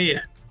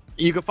WFAN.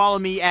 You can follow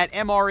me at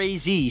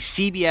MRAZ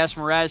CBS,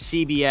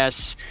 Mraz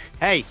CBS.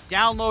 Hey,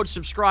 download,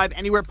 subscribe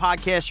anywhere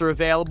podcasts are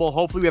available.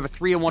 Hopefully we have a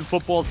 3-1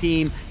 football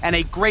team and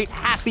a great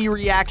happy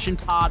reaction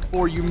pod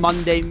for you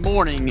Monday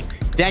morning.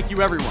 Thank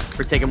you, everyone,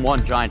 for taking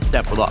one giant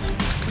step with us.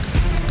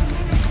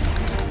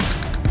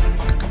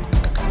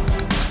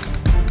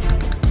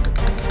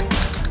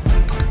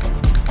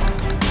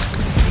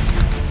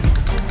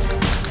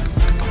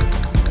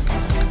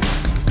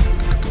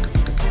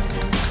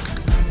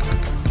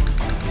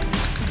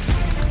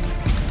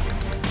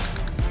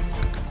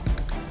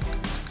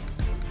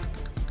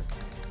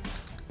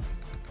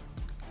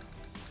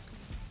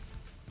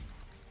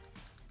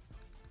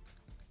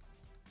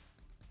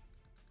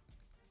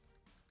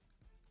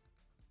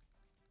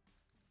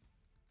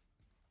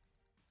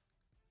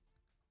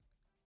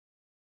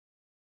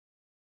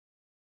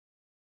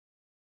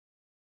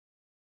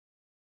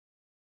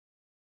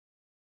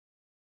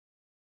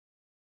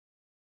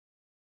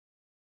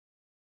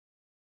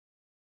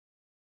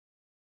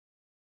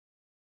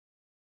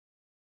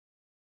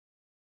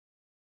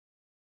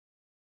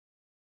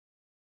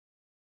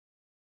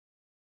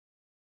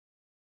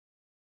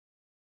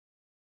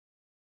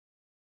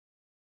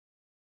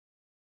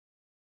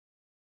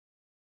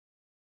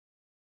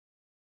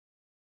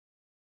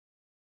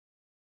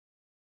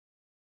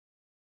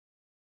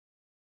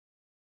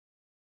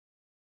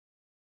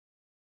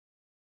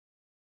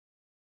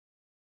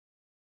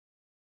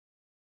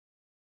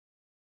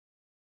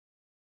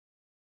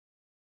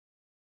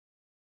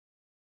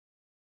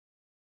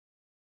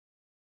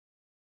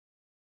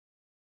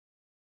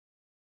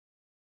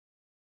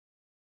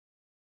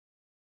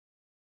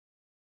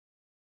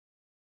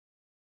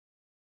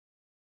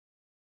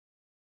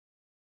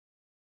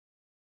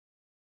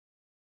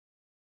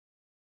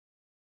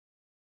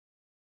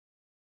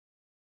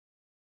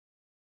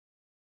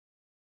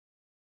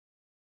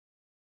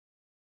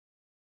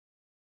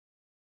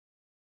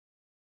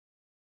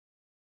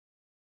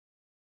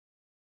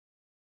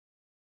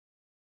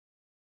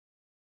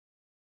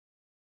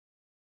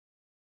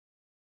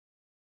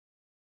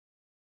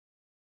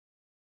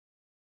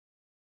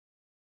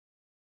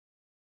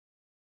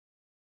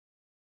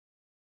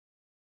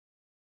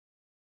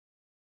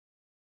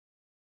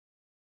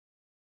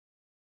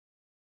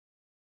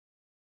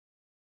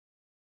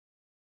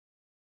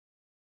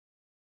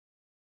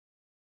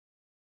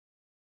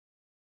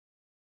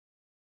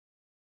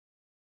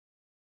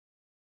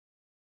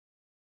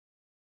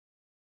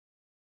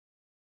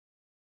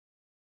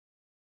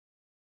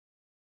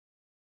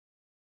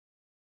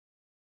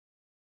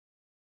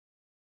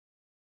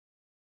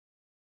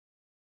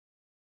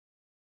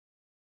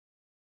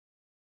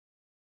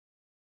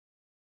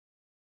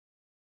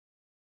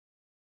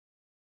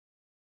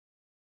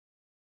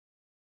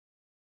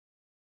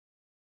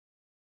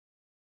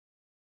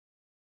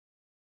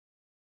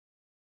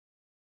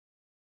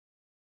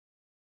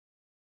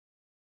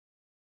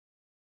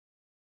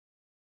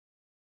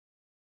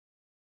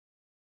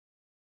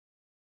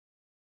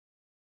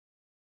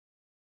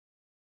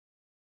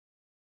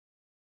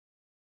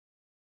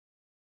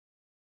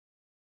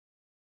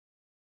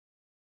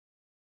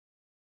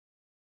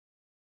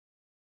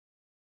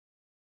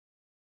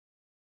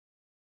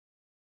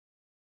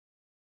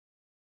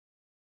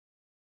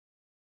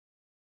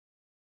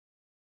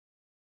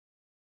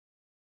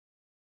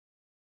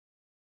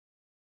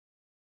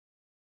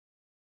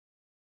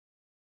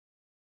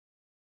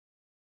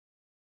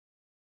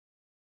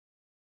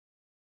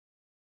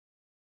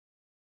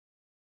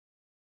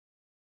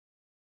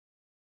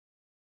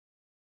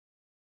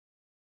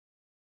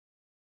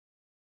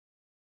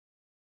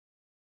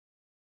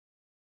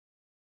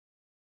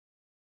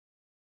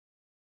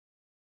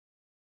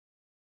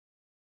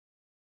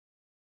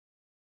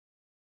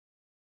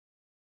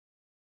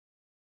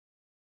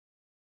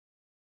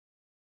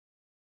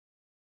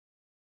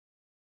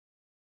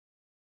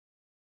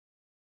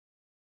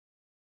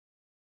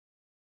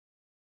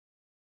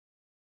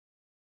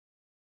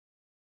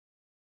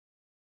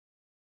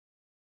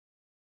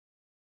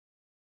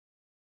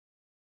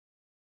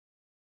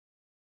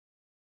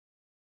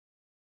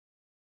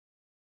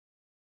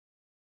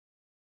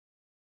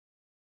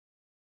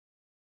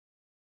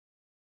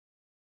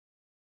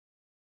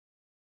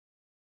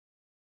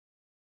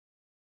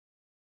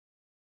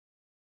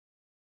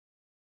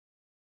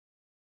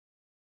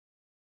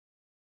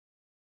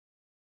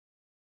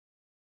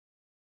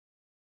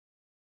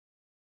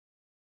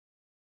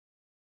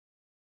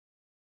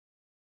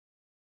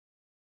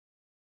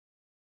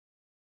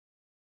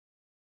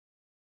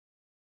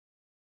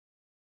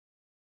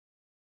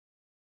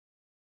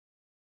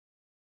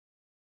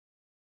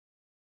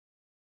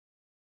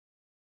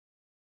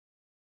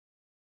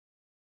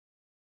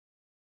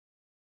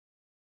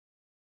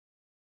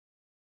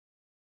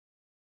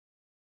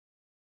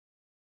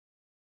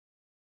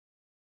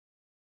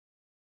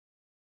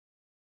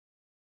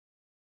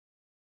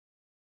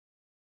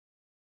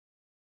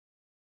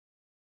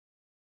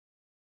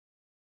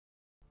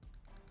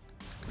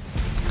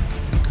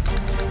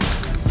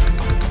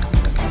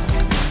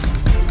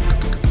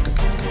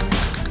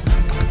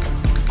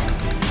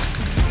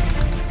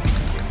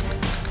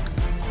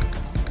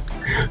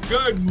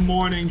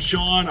 morning,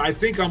 Sean. I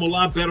think I'm a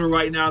lot better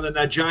right now than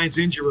that Giants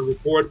injury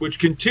report, which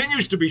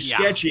continues to be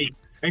sketchy.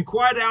 And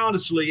quite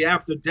honestly,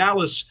 after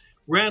Dallas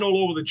ran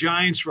all over the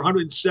Giants for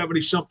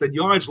 170-something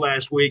yards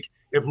last week,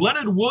 if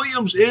Leonard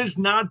Williams is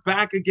not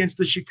back against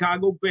the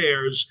Chicago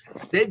Bears,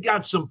 they've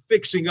got some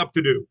fixing up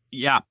to do.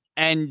 Yeah.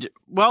 And,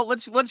 well,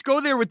 let's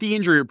go there with the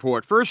injury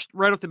report. First,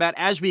 right off the bat,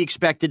 as we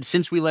expected,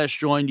 since we last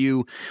joined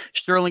you,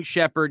 Sterling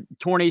Shepard,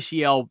 torn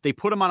ACL. They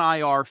put him on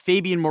IR.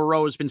 Fabian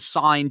Moreau has been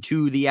signed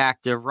to the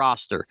active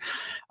roster.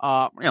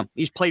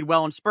 He's played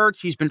well in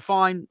spurts. He's been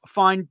fine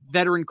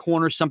veteran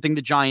corner, something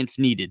the Giants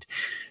needed.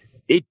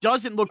 It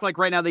doesn't look like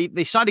right now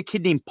they signed a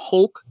kid named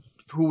Polk,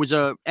 who was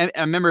a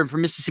member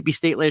from Mississippi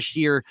State last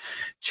year,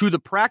 to the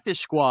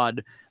practice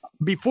squad.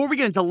 Before we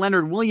get into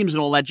Leonard Williams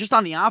and all that, just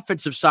on the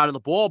offensive side of the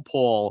ball,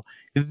 Paul,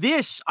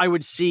 this I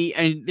would see,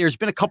 and there's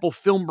been a couple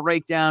film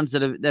breakdowns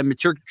that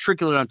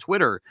matriculated on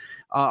Twitter.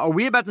 Are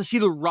we about to see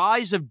the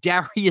rise of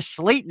Darius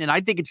Slayton? And I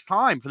think it's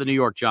time for the New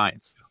York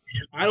Giants.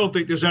 I don't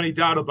think there's any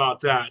doubt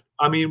about that.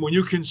 I mean, when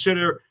you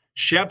consider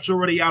Shep's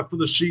already out for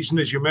the season,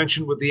 as you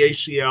mentioned, with the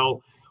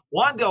ACL.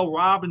 Wan'Dale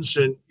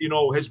Robinson,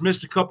 has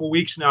missed a couple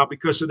weeks now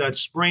because of that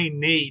sprained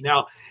knee.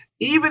 Now,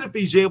 even if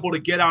he's able to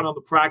get out on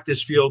the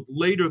practice field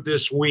later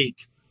this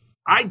week,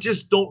 I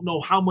just don't know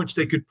how much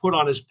they could put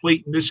on his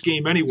plate in this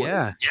game anyway.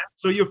 Yeah.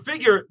 So you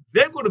figure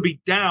they're going to be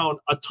down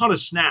a ton of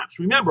snaps.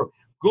 Remember,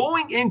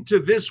 going into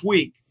this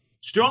week,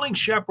 Sterling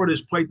Shepard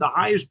has played the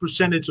highest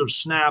percentage of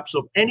snaps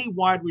of any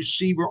wide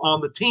receiver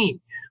on the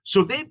team.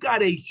 So they've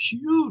got a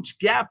huge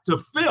gap to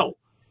fill.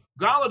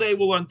 Golladay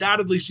will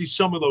undoubtedly see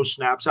some of those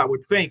snaps, I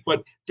would think.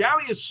 But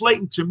Darius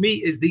Slayton, to me,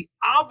 is the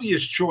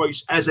obvious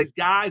choice as a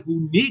guy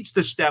who needs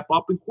to step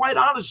up and, quite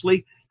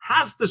honestly,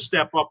 has to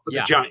step up for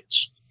the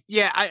Giants.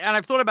 Yeah,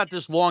 I've thought about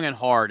this long and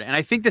hard, and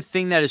I think the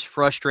thing that is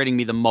frustrating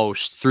me the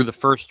most through the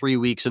first 3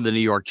 weeks of the New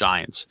York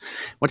Giants,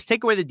 let's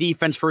take away the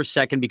defense for a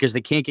second because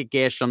they can't get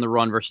gashed on the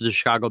run versus the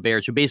Chicago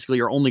Bears, who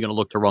basically are only going to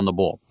look to run the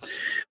ball.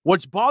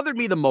 What's bothered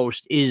me the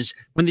most is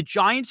when the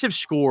Giants have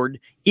scored,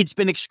 it's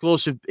been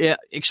explosive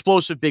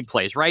big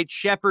plays, right?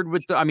 Shepard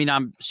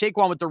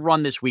Saquon with the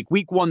run this week.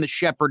 Week 1, the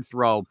Shepard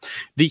throw,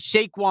 the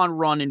Saquon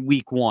run in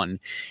week 1.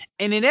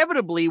 And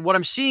inevitably, what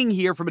I'm seeing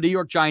here from a New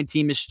York Giant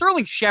team is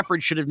Sterling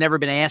Shepard should have never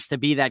been asked to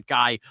be that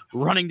guy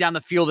running down the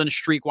field in a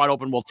streak wide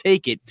open. We'll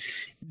take it.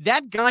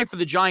 That guy for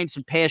the Giants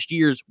in past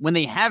years, when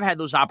they have had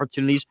those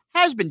opportunities,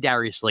 has been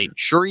Darius Slayton.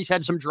 Sure, he's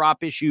had some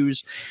drop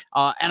issues.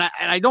 And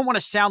I don't want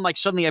to sound like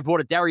suddenly I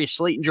bought a Darius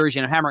Slayton jersey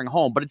and I'm hammering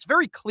home, but it's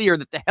very clear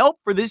that the help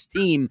for this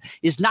team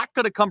is not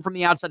going to come from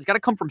the outside. It's got to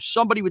come from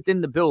somebody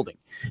within the building.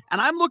 And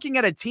I'm looking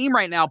at a team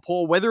right now,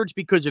 Paul, whether it's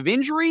because of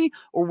injury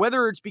or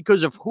whether it's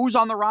because of who's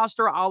on the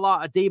roster, a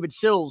la David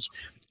Sills,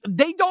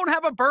 they don't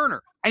have a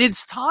burner. And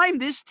it's time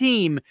this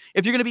team,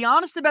 if you're going to be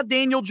honest about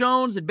Daniel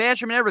Jones and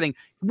Basham and everything,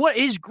 what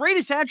his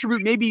greatest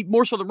attribute, maybe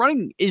more so than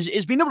running,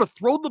 is being able to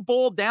throw the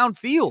ball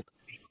downfield.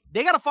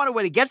 They got to find a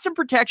way to get some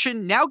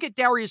protection, now get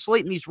Darius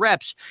Slayton these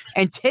reps,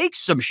 and take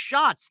some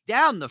shots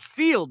down the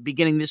field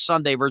beginning this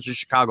Sunday versus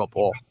Chicago,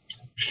 Paul.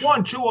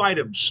 Sean, 2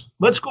 items.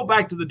 Let's go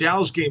back to the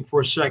Dallas game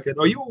for a second.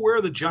 Are you aware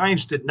the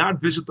Giants did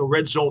not visit the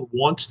red zone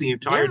once the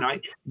entire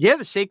night? Yeah,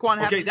 the Saquon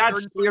happened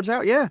 33 yards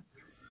out, yeah.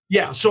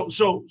 Yeah, so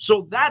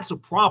that's a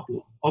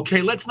problem.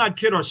 Okay, let's not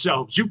kid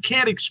ourselves. You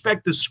can't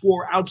expect to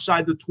score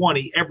outside the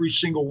 20 every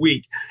single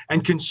week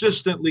and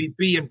consistently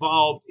be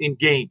involved in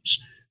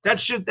games.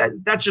 That's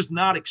just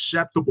not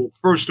acceptable,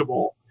 first of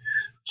all.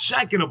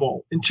 Second of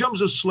all, in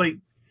terms of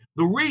Slayton,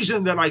 the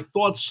reason that I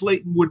thought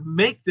Slayton would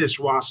make this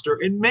roster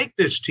and make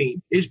this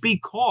team is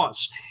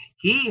because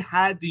he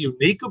had the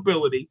unique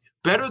ability,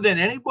 better than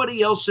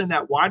anybody else in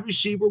that wide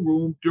receiver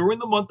room during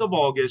the month of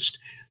August,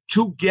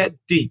 to get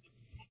deep.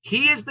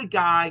 He is the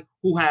guy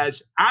who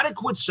has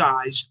adequate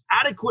size,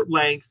 adequate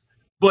length,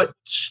 but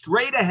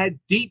straight ahead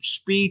deep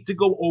speed to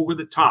go over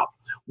the top.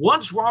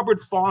 Once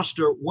Robert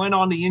Foster went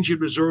on the injured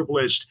reserve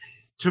list,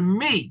 to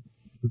me,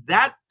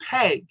 that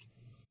peg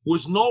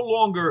was no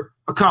longer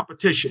a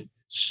competition.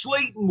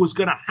 Slayton was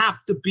going to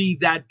have to be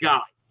that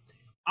guy.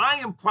 I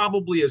am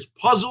probably as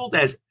puzzled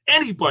as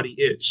anybody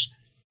is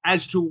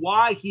as to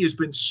why he has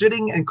been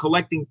sitting and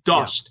collecting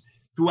dust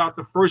throughout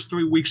the first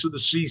 3 weeks of the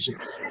season.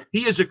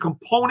 He is a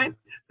component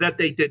that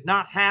they did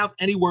not have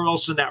anywhere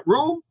else in that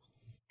room.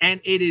 And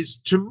it is,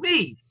 to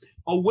me,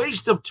 a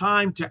waste of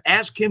time to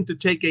ask him to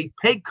take a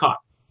pay cut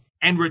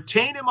and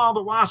retain him on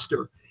the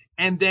roster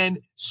and then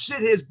sit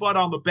his butt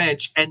on the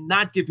bench and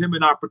not give him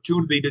an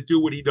opportunity to do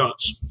what he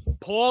does.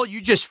 Paul,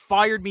 you just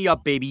fired me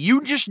up, baby.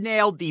 You just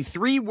nailed the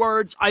 3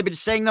 words I've been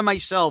saying to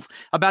myself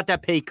about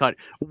that pay cut.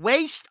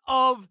 Waste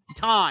of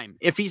time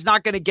if he's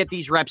not going to get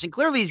these reps. And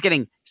clearly he's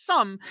getting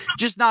some,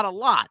 just not a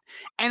lot.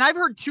 And I've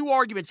heard 2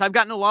 arguments. I've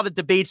gotten a lot of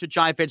debates with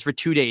Giant fans for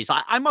 2 days.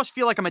 I must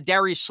feel like I'm a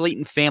Darius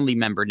Slayton family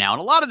member now.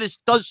 And a lot of this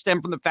does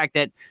stem from the fact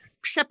that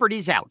Shepard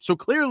is out. So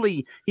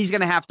clearly he's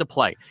going to have to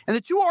play. And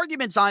the 2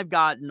 arguments I've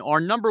gotten are,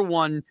 number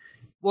one,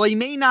 well, he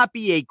may not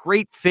be a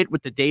great fit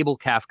with the Dable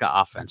Kafka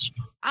offense.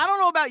 I don't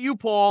know about you,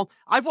 Paul.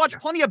 I've watched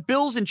plenty of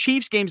Bills and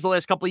Chiefs games the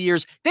last couple of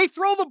years. They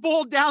throw the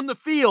ball down the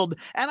field,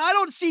 and I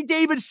don't see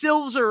David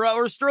Sills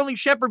or Sterling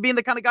Shepard being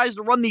the kind of guys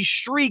to run these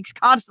streaks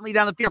constantly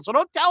down the field. So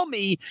don't tell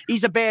me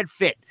he's a bad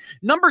fit.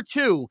 Number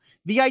two,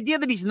 the idea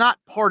that he's not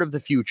part of the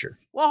future.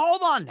 Well,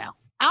 hold on now.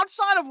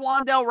 Outside of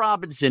Wan'Dale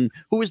Robinson,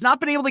 who has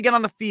not been able to get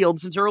on the field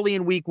since early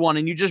in week one,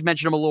 and you just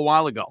mentioned him a little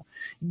while ago,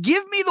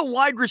 give me the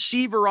wide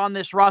receiver on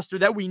this roster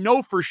that we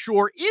know for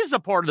sure is a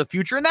part of the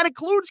future, and that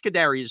includes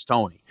Kadarius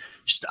Toney.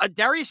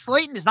 Darius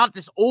Slayton is not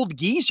this old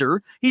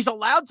geezer. He's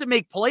allowed to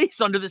make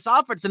plays under this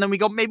offense, and then we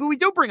go, maybe we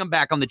do bring him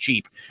back on the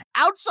cheap.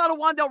 Outside of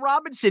Wan'Dale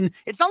Robinson,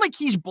 it's not like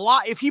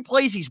if he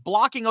plays, he's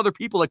blocking other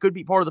people that could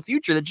be part of the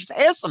future. That's just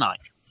asinine.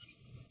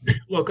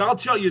 Look, I'll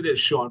tell you this,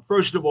 Sean.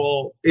 First of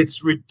all,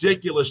 it's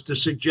ridiculous to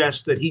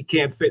suggest that he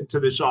can't fit into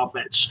this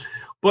offense.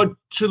 But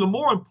to the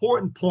more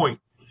important point,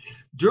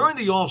 during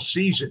the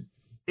offseason,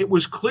 it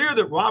was clear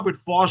that Robert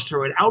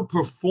Foster had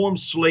outperformed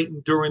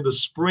Slayton during the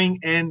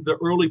spring and the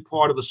early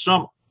part of the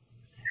summer.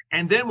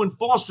 And then when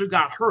Foster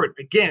got hurt,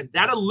 again,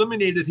 that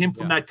eliminated him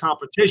from that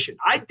competition.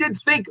 I did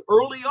think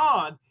early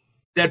on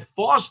that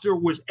Foster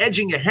was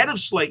edging ahead of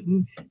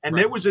Slayton, and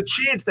there was a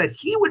chance that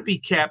he would be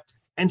kept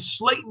and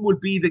Slayton would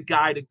be the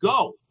guy to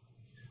go.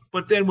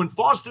 But then when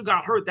Foster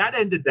got hurt, that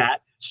ended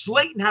that.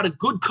 Slayton had a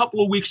good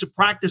couple of weeks of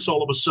practice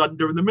all of a sudden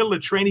during the middle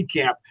of training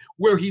camp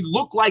where he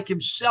looked like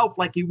himself,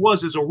 like he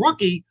was as a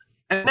rookie,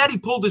 and then he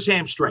pulled his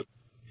hamstring.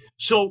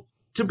 So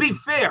to be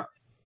fair,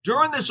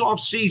 during this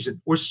offseason,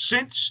 or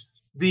since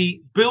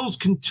the Bills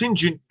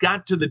contingent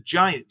got to the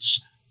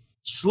Giants,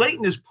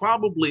 Slayton has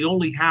probably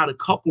only had a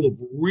couple of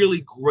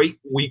really great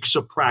weeks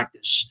of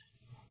practice.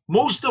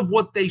 Most of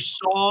what they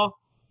saw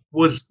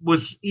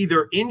was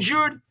either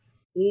injured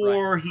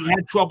or he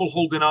had trouble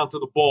holding on to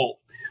the ball.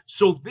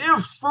 So their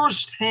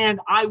firsthand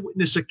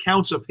eyewitness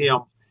accounts of him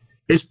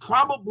is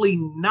probably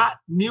not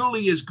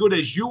nearly as good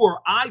as you or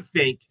I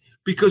think,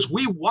 because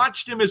we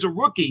watched him as a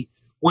rookie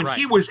when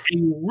he was a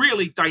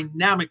really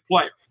dynamic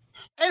player.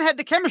 And had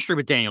the chemistry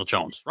with Daniel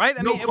Jones, right?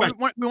 I mean, we want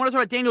to talk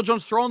about Daniel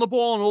Jones throwing the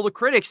ball and all the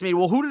critics. I mean,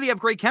 well, who did he have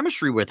great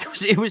chemistry with?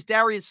 It was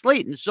Darius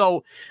Slayton.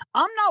 So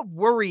I'm not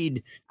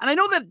worried. And I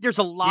know that there's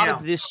a lot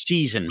of this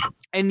season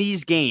and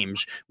these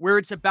games where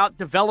it's about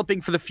developing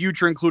for the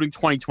future, including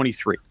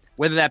 2023.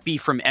 Whether that be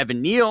from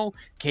Evan Neal,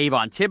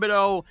 Kayvon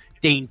Thibodeau,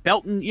 Dane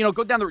Belton,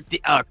 go down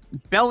the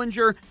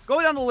Bellinger,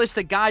 go down the list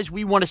of guys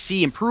we want to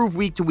see improve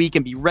week to week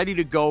and be ready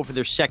to go for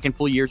their second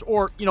full years,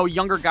 or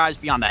younger guys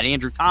beyond that.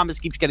 Andrew Thomas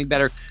keeps getting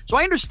better. So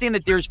I understand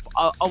that there's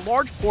a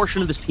large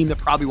portion of this team that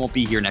probably won't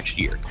be here next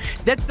year.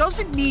 That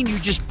doesn't mean you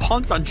just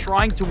punt on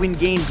trying to win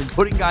games and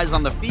putting guys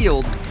on the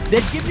field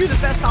that give you the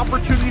best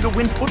opportunity to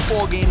win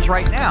football games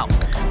right now.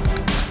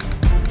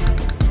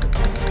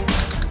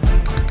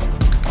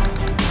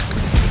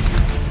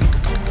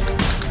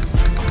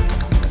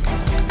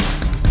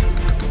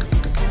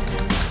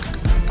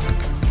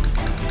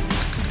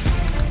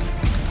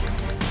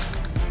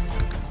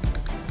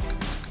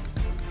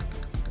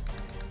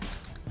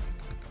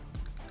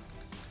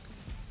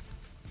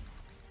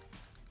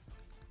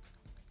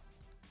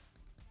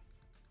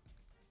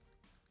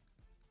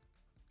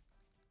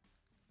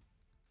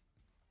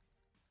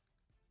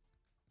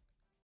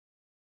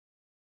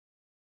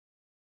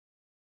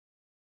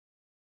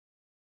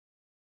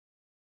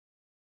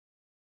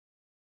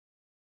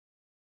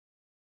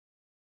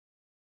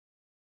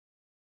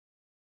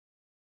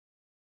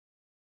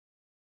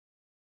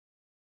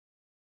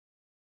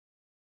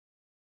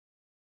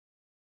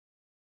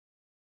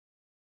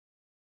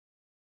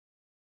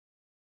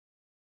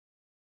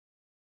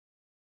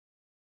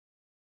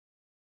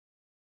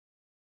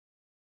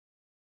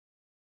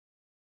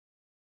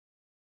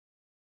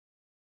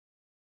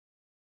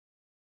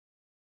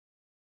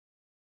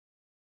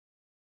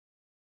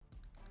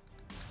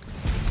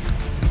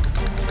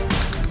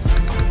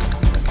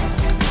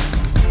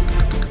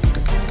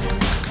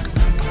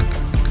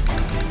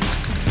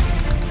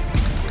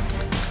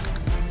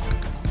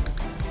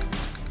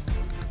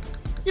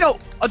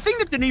 A thing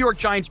that the New York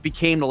Giants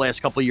became the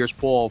last couple of years,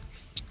 Paul,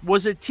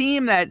 was a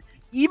team that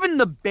even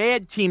the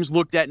bad teams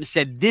looked at and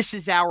said, this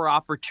is our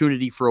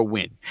opportunity for a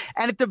win.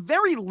 And at the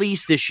very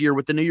least this year,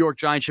 what the New York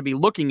Giants should be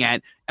looking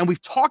at, and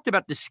we've talked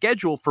about the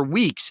schedule for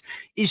weeks,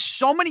 is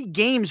so many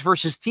games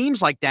versus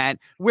teams like that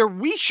where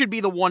we should be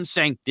the ones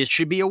saying, this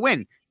should be a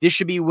win. This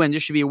should be a win.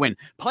 This should be a win.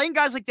 Playing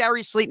guys like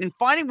Darius Slayton and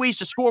finding ways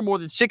to score more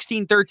than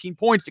 16, 13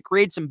 points to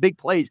create some big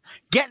plays.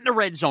 Get in the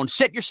red zone.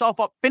 Set yourself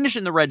up. Finish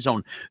in the red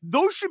zone.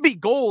 Those should be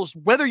goals,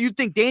 whether you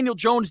think Daniel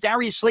Jones,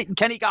 Darius Slayton,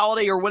 Kenny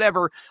Golladay, or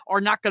whatever are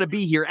not going to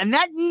be here. And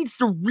that needs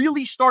to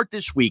really start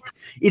this week.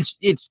 It's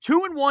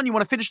 2-1. You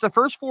want to finish the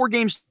first 4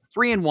 games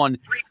 3-1.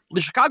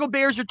 The Chicago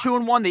Bears are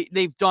 2-1.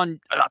 They've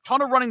done a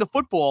ton of running the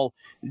football.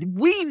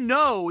 We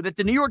know that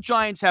the New York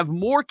Giants have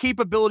more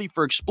capability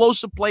for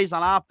explosive plays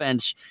on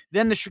offense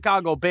than the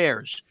Chicago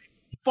Bears.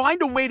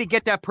 Find a way to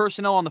get that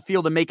personnel on the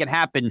field and make it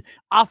happen.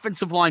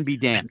 Offensive line be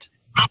damned.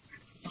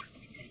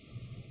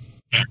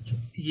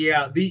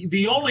 Yeah,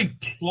 the only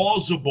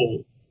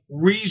plausible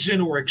reason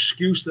or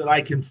excuse that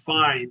I can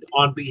find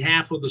on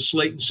behalf of the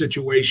Slayton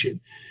situation.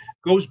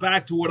 Goes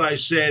back to what I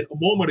said a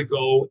moment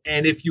ago.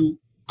 And if you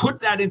put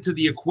that into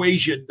the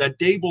equation that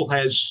Daboll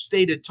has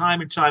stated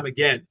time and time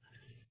again,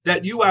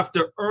 that you have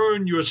to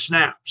earn your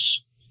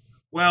snaps.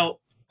 Well,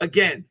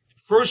 again,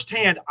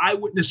 firsthand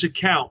eyewitness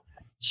account,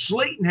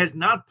 Slayton has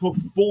not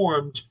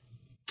performed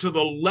to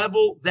the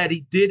level that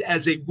he did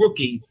as a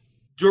rookie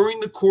during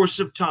the course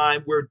of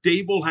time where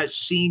Daboll has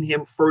seen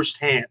him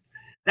firsthand.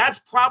 That's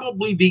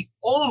probably the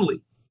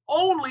only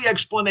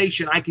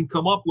explanation I can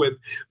come up with,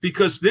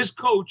 because this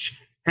coach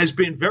has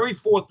been very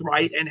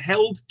forthright and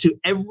held to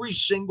every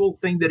single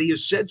thing that he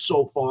has said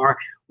so far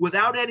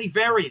without any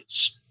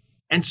variance.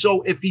 And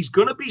so if he's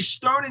going to be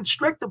stern and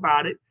strict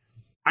about it,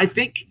 I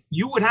think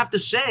you would have to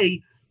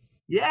say,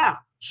 yeah,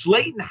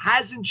 Slayton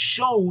hasn't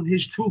shown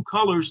his true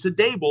colors to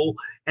Daboll,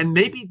 and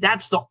maybe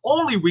that's the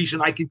only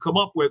reason I can come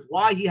up with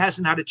why he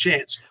hasn't had a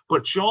chance.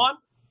 But Sean,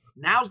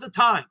 now's the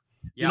time.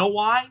 You know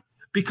why?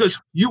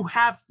 Because you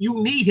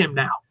need him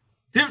now.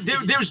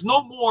 There's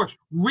no more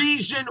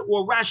reason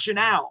or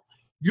rationale.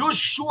 You're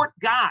short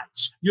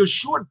guys, you're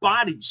short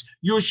bodies,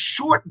 you're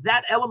short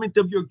that element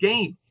of your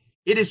game.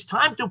 It is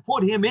time to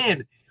put him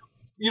in.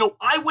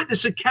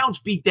 Eyewitness accounts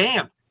be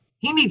damned.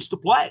 He needs to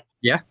play.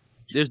 Yeah.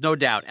 There's no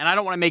doubt. And I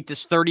don't want to make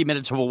this 30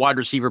 minutes of a wide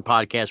receiver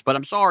podcast, but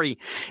I'm sorry.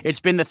 It's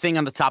been the thing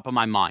on the top of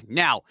my mind.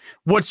 Now,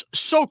 what's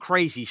so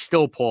crazy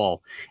still,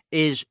 Paul,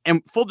 is,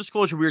 and full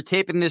disclosure, we were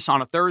taping this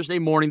on a Thursday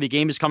morning. The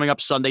game is coming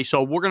up Sunday.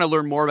 So we're going to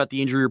learn more about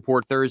the injury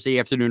report Thursday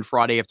afternoon,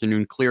 Friday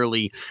afternoon.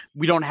 Clearly,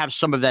 we don't have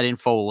some of that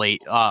info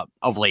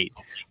of late.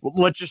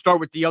 Let's just start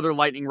with the other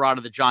lightning rod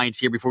of the Giants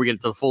here before we get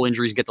into the full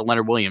injuries and get to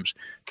Leonard Williams.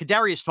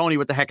 Kadarius Toney,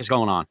 what the heck is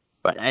going on?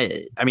 But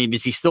I mean,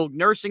 is he still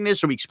nursing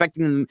this? Are we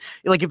expecting him?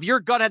 Like, if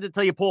your gut had to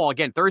tell you, Paul,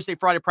 again, Thursday,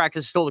 Friday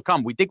practice is still to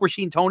come. We think we're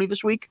seeing Toney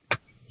this week?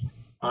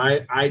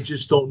 I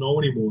just don't know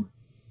anymore.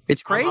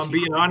 It's crazy. I'm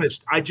being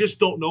honest. I just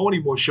don't know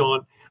anymore,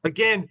 Sean.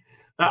 Again,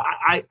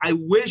 I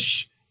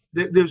wish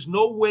that there's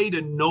no way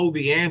to know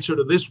the answer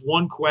to this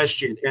one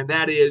question, and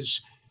that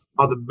is,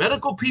 are the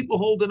medical people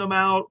holding him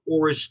out,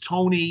 or is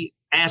Toney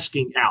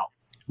asking out?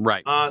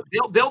 Right.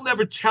 They'll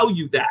never tell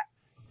you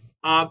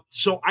that.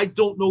 So I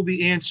don't know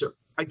the answer.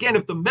 Again,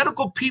 if the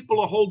medical people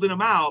are holding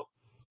him out,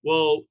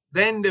 well,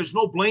 then there's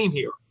no blame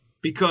here,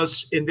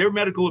 because in their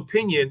medical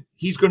opinion,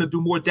 he's going to do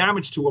more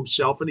damage to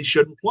himself and he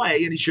shouldn't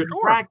play and he shouldn't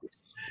practice.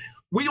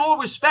 We all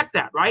respect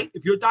that, right?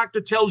 If your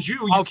doctor tells you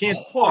can't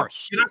talk,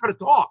 you're not going to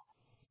talk.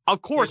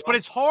 Of course, but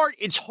it's hard.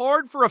 It's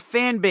hard for a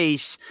fan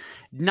base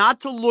not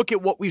to look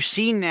at what we've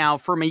seen now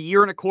from a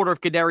year and a quarter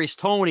of Kadarius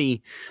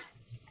Toney.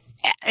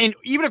 And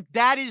even if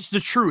that is the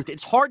truth,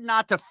 it's hard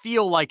not to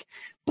feel like,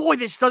 boy,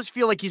 this does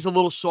feel like he's a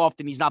little soft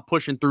and he's not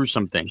pushing through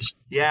some things.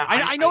 Yeah.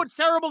 I know it's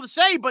terrible to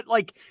say, but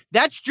like,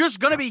 that's just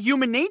going to be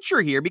human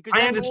nature here, because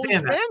I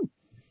understand that.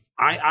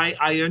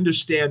 I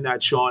understand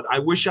that, Sean. I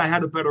wish I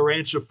had a better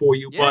answer for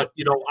you, but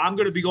I'm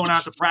going to be going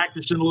out to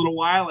practice in a little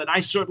while, and I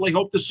certainly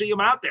hope to see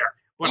him out there,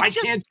 but I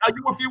can't tell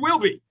you if he will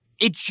be.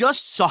 It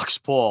just sucks,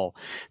 Paul,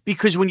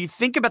 because when you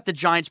think about the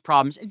Giants'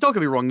 problems, and don't get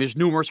me wrong, there's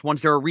numerous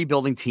ones. They're a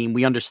rebuilding team.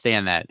 We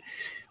understand that.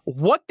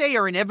 What they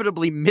are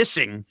inevitably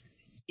missing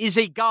is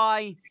a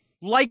guy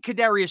like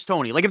Kadarius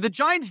Toney. Like, if the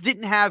Giants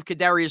didn't have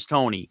Kadarius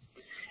Toney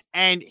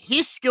and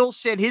his skill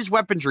set, his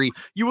weaponry,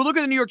 you would look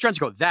at the New York Giants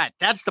and go,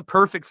 that's the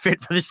perfect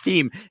fit for this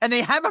team. And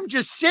they have him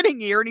just sitting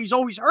here and he's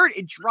always hurt.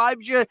 It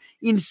drives you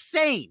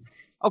insane.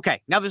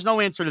 Okay, now there's no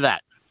answer to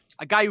that.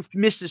 A guy who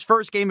missed his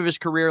first game of his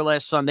career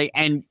last Sunday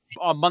and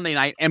on Monday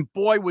night, and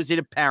boy, was it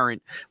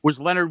apparent,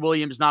 was Leonard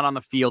Williams not on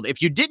the field.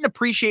 If you didn't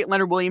appreciate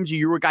Leonard Williams, or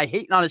you were a guy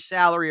hating on his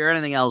salary or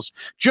anything else,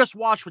 just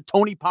watch what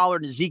Tony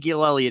Pollard and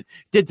Ezekiel Elliott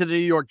did to the New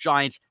York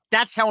Giants.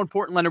 That's how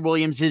important Leonard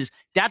Williams is.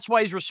 That's why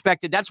he's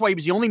respected. That's why he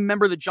was the only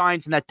member of the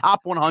Giants in that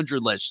top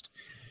 100 list.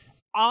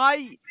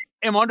 I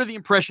am under the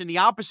impression, the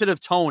opposite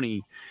of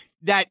Toney,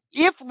 that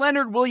if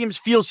Leonard Williams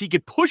feels he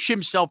could push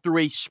himself through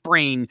a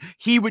sprain,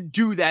 he would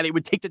do that. It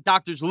would take the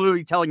doctors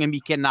literally telling him he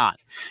cannot.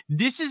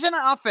 This is an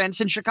offense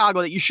in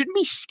Chicago that you shouldn't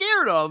be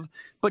scared of,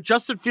 but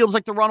Justin Fields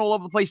like to run all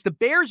over the place. The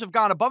Bears have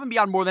gone above and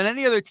beyond more than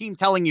any other team,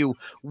 telling you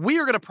we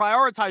are going to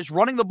prioritize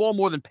running the ball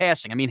more than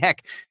passing. I mean,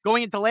 heck,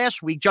 going into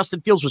last week,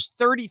 Justin Fields was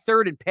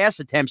 33rd in pass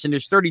attempts, and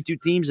there's 32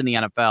 teams in the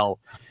NFL.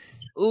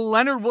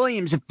 Leonard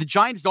Williams, if the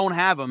Giants don't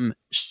have him,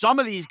 some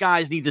of these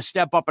guys need to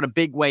step up in a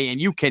big way, and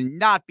you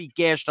cannot be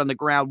gashed on the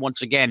ground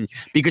once again,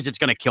 because it's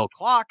going to kill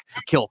clock,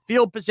 kill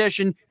field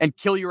position, and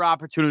kill your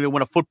opportunity to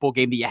win a football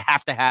game that you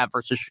have to have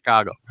versus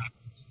Chicago.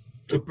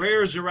 The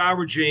Bears are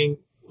averaging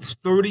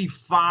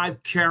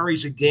 35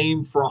 carries a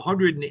game for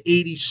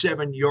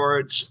 187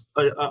 yards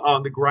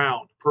on the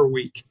ground per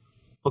week.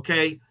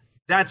 Okay?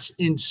 That's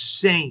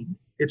insane.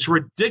 It's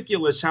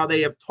ridiculous how they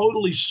have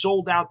totally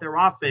sold out their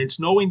offense,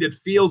 knowing that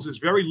Fields is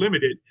very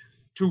limited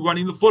to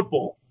running the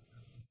football.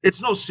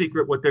 It's no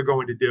secret what they're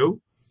going to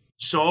do.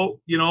 So,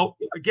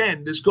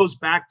 again, this goes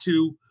back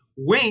to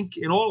Wink,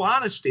 in all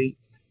honesty,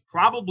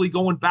 probably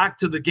going back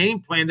to the game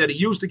plan that he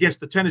used against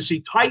the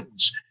Tennessee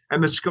Titans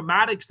and the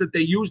schematics that they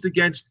used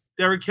against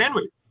Derrick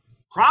Henry.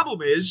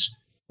 Problem is,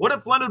 what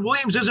if Leonard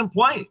Williams isn't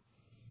playing?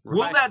 Right.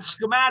 Will that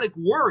schematic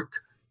work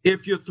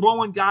if you're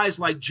throwing guys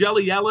like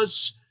Jelly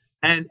Ellis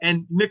and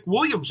Nick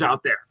Williams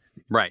out there?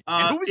 Right.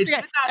 And who was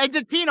that?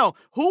 And Tino,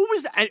 who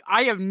was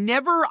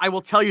I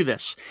will tell you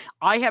this.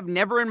 I have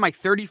never in my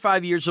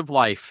 35 years of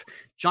life,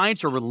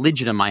 Giants are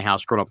religion in my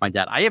house growing up with my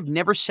dad. I have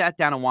never sat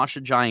down and watched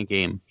a Giant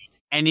game,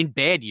 and in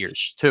bad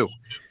years, too,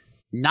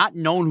 not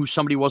known who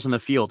somebody was in the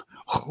field.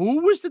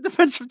 Who was the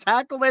defensive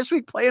tackle last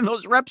week playing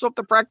those reps off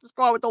the practice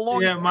squad with the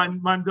long? Yeah,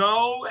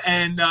 Mondo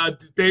and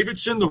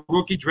Davidson, the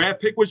rookie draft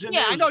pick, was in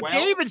there. Yeah, I know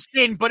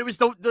Davidson, but it was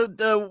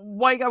the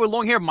white guy with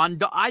long hair.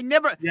 Mondo. I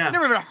never even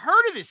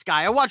heard of this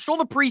guy. I watched all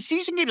the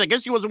preseason games. I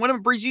guess he wasn't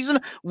winning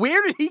preseason.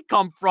 Where did he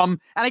come from?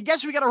 And I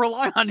guess we got to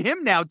rely on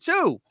him now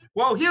too.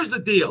 Well, here's the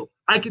deal.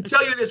 I can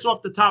tell you this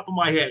off the top of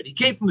my head. He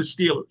came from the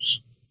Steelers.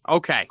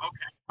 Okay.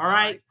 All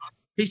right.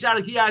 He's had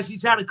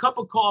a cup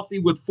of coffee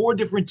with 4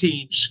 different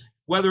teams,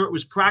 whether it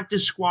was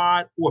practice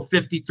squad or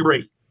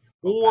 53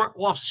 or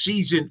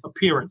off-season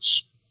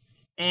appearance.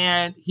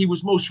 And he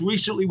was most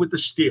recently with the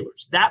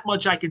Steelers. That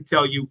much I can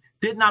tell you.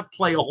 Did not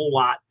play a whole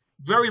lot.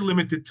 Very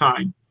limited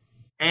time.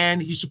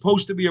 And he's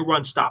supposed to be a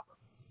run stopper.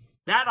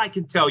 That I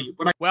can tell you.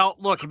 Well,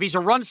 look, if he's a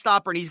run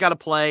stopper and he's got to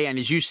play, and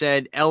as you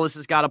said, Ellis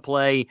has got to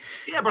play.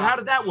 Yeah, but how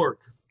did that work?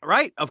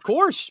 Right, of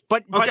course.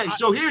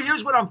 So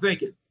here's what I'm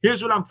thinking.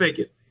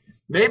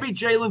 Maybe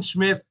Jalen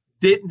Smith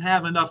didn't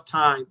have enough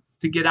time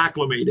to get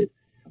acclimated.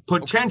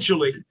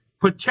 Potentially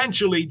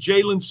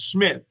Jalen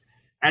Smith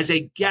as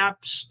a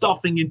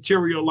gap-stuffing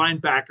interior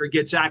linebacker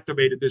gets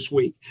activated this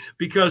week.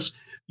 Because,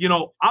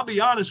 I'll be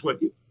honest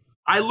with you.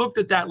 I looked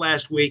at that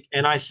last week,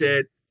 and I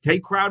said,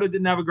 Tate Crowder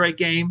didn't have a great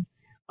game.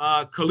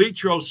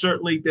 Calitro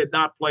certainly did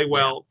not play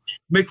well.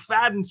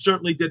 McFadden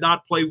certainly did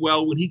not play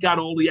well when he got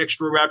all the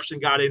extra reps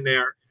and got in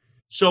there.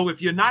 So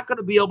if you're not going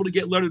to be able to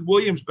get Leonard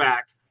Williams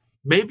back,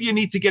 maybe you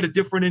need to get a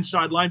different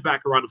inside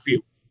linebacker on the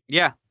field.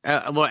 Yeah.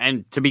 Look,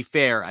 and to be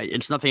fair,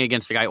 it's nothing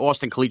against the guy.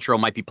 Austin Calitro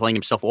might be playing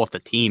himself off the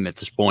team at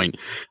this point.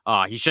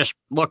 He's just,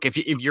 look, if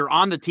you're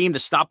on the team to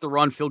stop the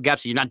run, fill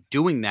gaps, you're not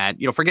doing that.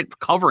 Forget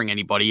covering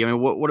anybody. I mean,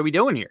 what are we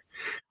doing here?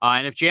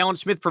 And if Jalen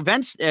Smith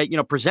presents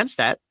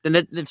that,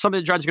 then that's something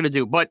the Giants are going to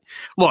do. But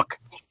look,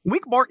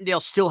 Wink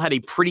Martindale still had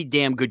a pretty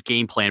damn good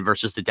game plan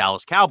versus the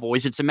Dallas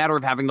Cowboys. It's a matter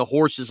of having the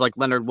horses like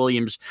Leonard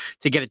Williams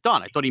to get it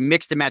done. I thought he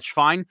mixed and matched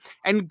fine.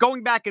 And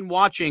going back and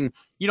watching,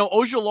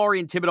 Ojulari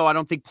and Thibodeau, I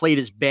don't think played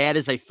as bad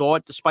as I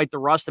thought, despite the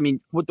rust. I mean,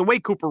 with the way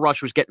Cooper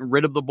Rush was getting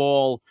rid of the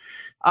ball,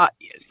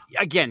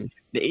 again,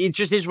 it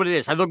just is what it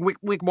is. I think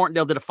Wink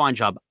Martindale did a fine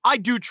job. I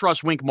do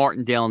trust Wink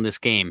Martindale in this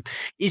game.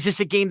 Is this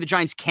a game the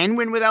Giants can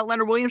win without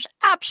Leonard Williams?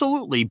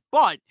 Absolutely.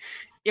 But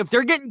if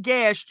they're getting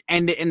gashed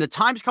and the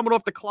time's coming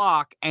off the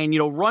clock and,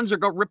 runs are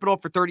going to rip it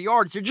off for 30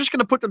 yards, they're just going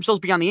to put themselves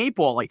beyond the 8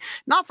 ball. Like,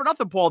 not for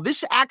nothing, Paul.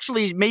 This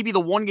actually may be the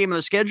one game of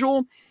the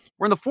schedule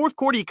where in the fourth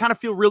quarter, you kind of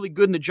feel really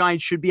good and the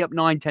Giants should be up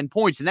 9-10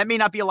 points. And that may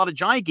not be a lot of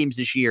Giant games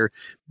this year,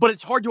 but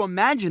it's hard to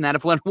imagine that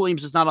if Leonard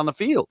Williams is not on the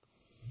field.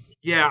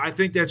 Yeah, I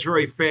think that's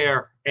very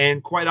fair.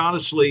 And quite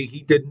honestly,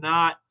 he did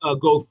not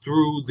go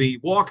through the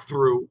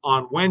walkthrough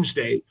on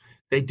Wednesday.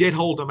 They did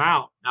hold him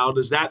out. Now,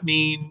 does that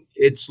mean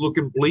it's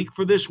looking bleak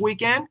for this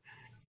weekend?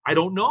 I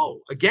don't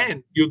know.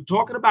 Again, you're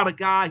talking about a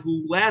guy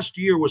who last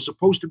year was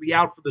supposed to be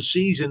out for the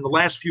season. The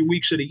last few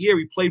weeks of the year,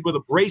 he played with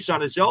a brace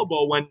on his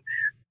elbow when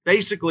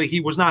basically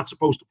he was not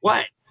supposed to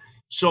play.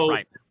 So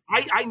right.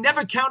 I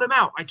never count him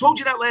out. I told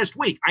you that last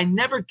week. I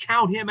never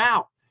count him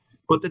out.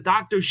 But the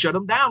doctors shut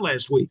him down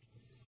last week.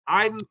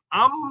 I'm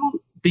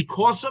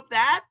because of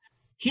that,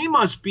 he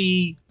must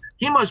be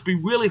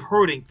really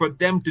hurting for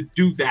them to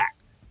do that.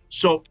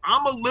 So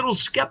I'm a little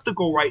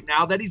skeptical right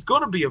now that he's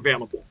going to be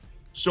available.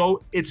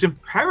 So it's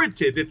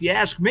imperative, if you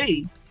ask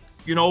me,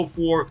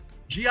 for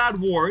Jihad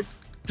Ward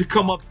to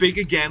come up big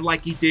again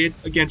like he did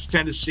against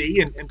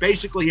Tennessee and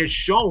basically has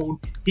shown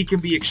he can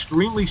be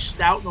extremely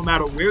stout no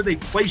matter where they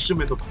place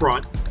him in the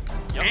front.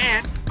 Yep.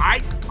 And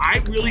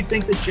I really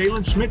think that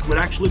Jalen Smith would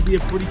actually be a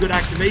pretty good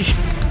activation.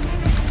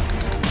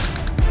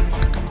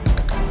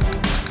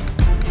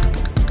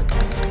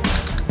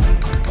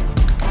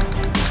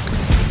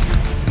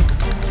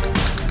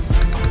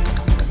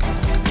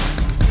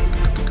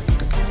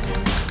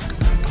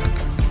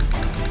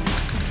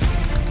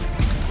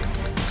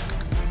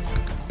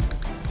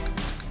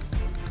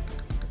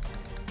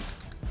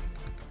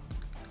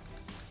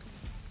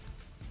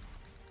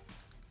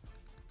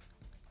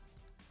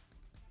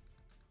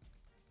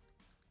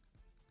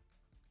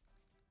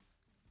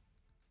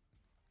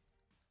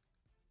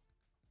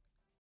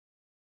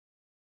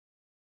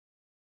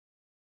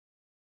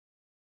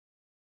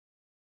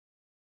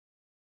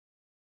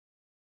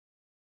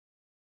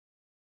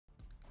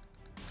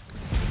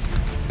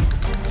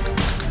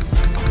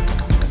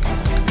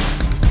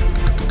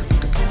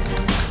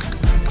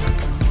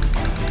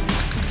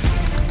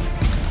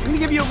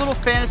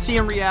 Fantasy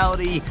and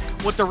reality,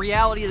 what the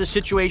reality of the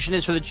situation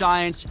is for the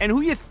Giants, and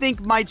who you think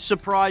might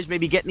surprise,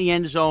 maybe get in the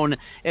end zone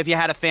if you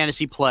had a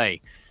fantasy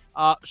play.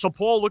 So,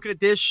 Paul, looking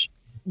at this,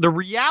 the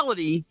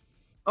reality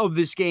of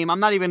this game, I'm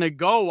not even going to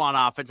go on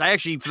offense. I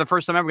actually, for the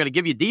first time ever, going to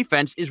give you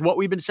defense, is what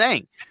we've been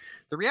saying.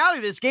 The reality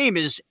of this game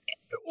is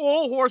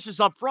all horses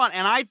up front,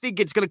 and I think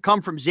it's going to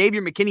come from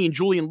Xavier McKinney and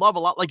Julian Love, a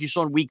lot like you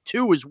saw in week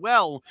 2 as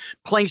well,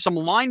 playing some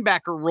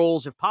linebacker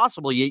roles if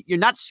possible. You're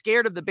not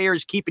scared of the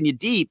Bears keeping you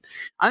deep.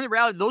 I think the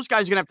reality, those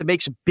guys are going to have to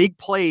make some big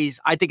plays,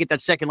 I think, at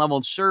that second level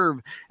and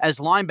serve as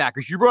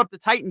linebackers. You brought up the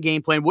Titan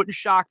game plan. Wouldn't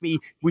shock me.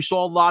 We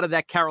saw a lot of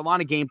that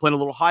Carolina game plan, a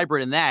little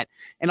hybrid in that.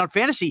 And on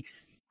fantasy,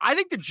 I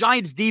think the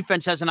Giants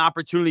defense has an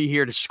opportunity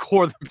here to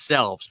score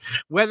themselves,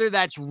 whether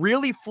that's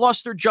really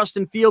fluster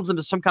Justin Fields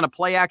into some kind of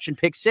play action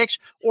pick six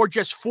or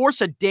just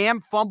force a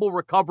damn fumble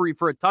recovery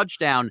for a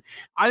touchdown.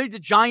 I think the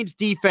Giants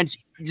defense,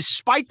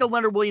 despite the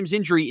Leonard Williams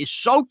injury, is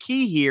so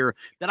key here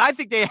that I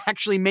think they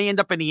actually may end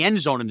up in the end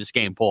zone in this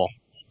game, Paul.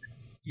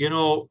 You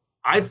know,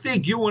 I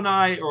think you and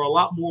I are a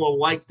lot more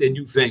alike than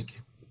you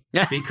think.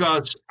 Yeah.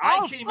 Because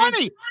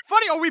funny.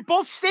 Are we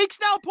both steaks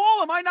now,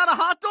 Paul? Am I not a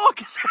hot dog?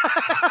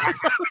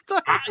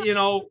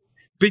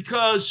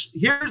 Because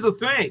here's the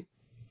thing.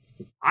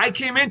 I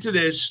came into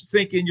this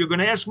thinking you're going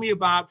to ask me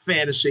about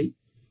fantasy.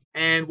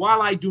 And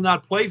while I do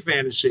not play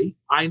fantasy,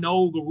 I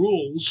know the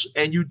rules,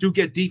 and you do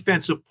get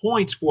defensive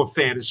points for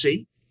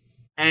fantasy.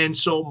 And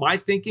so my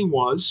thinking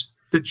was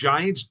the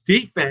Giants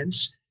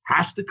defense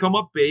has to come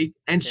up big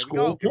and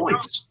score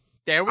points.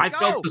 There we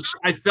go.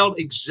 I felt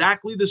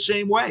exactly the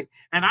same way.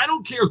 And I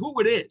don't care who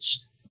it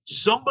is.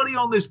 Somebody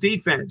on this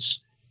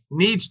defense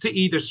needs to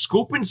either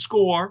scoop and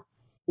score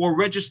or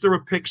register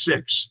a pick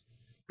six,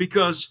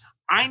 because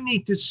I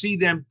need to see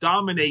them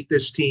dominate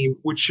this team,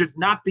 which should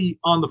not be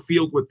on the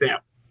field with them.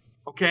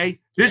 Okay?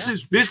 This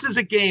is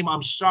a game.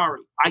 I'm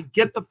sorry. I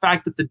get the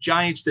fact that the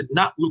Giants did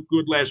not look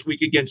good last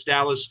week against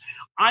Dallas.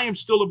 I am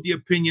still of the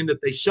opinion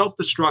that they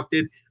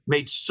self-destructed,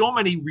 made so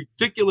many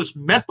ridiculous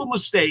mental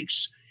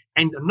mistakes,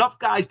 and enough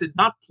guys did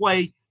not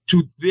play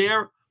to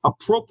their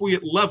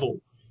appropriate level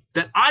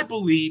that I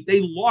believe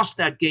they lost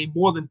that game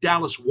more than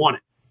Dallas won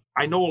it.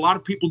 I know a lot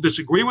of people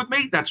disagree with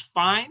me. That's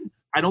fine.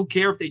 I don't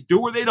care if they do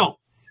or they don't.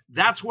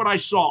 That's what I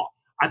saw.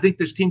 I think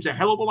this team's a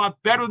hell of a lot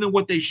better than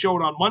what they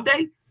showed on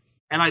Monday.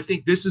 And I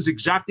think this is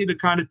exactly the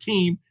kind of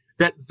team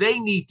that they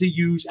need to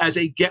use as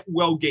a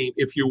get-well game,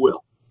 if you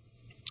will.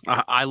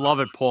 I love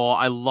it, Paul.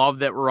 I love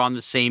that we're on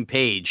the same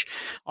page.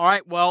 All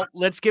right, well,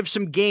 let's give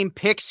some game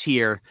picks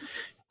here.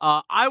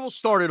 I will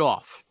start it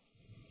off.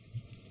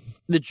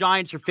 The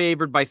Giants are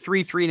favored by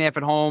 3.5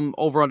 at home,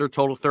 over under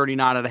total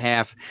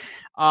 39.5.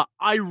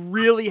 I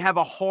really have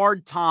a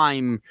hard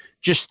time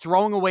just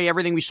throwing away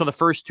everything we saw the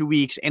first 2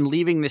 weeks and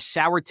leaving this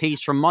sour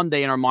taste from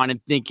Monday in our mind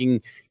and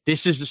thinking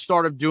this is the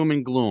start of doom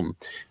and gloom.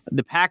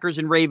 The Packers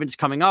and Ravens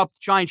coming up.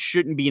 Giants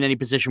shouldn't be in any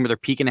position where they're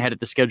peeking ahead at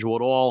the schedule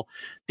at all.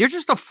 They're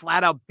just a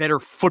flat-out better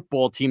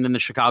football team than the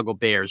Chicago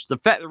Bears. The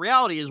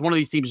reality is one of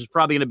these teams is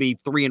probably going to be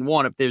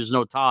 3-1 if there's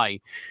no tie.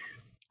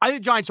 I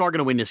think the Giants are going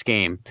to win this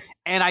game.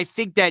 And I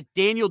think that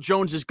Daniel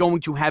Jones is going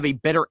to have a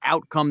better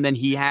outcome than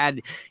he had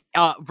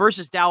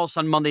versus Dallas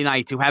on Monday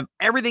night, to have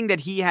everything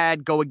that he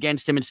had go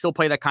against him and still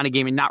play that kind of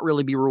game and not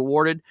really be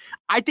rewarded.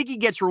 I think he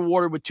gets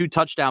rewarded with 2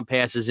 touchdown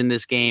passes in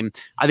this game.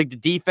 I think the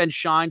defense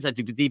shines. I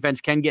think the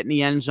defense can get in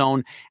the end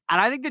zone.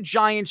 And I think the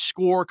Giants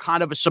score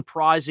kind of a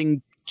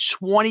surprising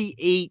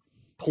 28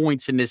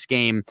 points in this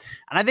game.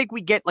 And I think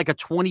we get like a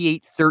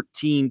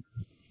 28-13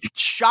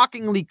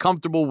 shockingly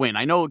comfortable win.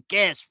 I know,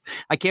 gasp.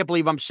 I can't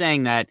believe I'm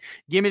saying that.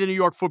 Give me the New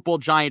York Football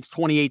Giants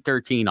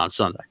 28-13 on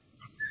Sunday.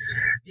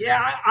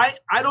 Yeah,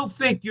 I don't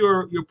think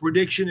your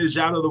prediction is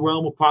out of the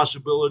realm of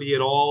possibility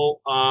at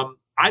all.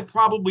 I'd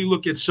probably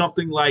look at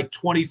something like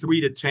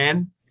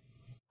 23-10.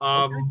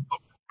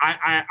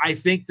 I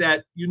think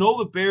that,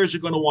 the Bears are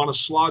going to want to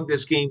slog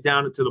this game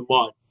down into the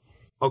mud.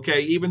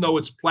 Okay, even though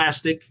it's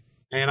plastic,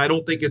 and I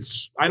don't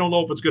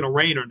know if it's going to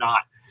rain or not.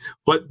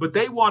 But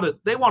they want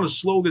to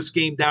slow this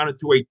game down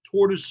into a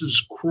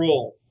tortoise's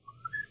crawl.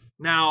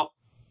 Now,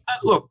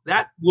 look,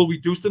 that will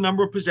reduce the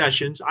number of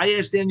possessions. I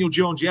asked Daniel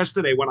Jones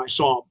yesterday when I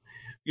saw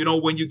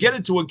him, when you get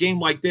into a game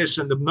like this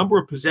and the number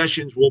of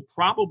possessions will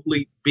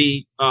probably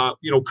be,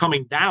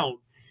 coming down,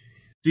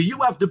 do you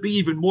have to be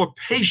even more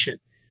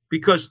patient?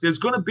 Because there's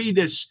going to be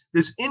this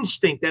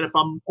instinct that if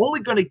I'm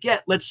only going to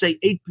get, let's say,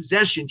 8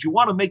 possessions, you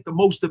want to make the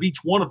most of each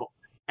one of them.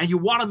 And you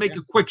want to make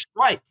a quick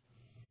strike.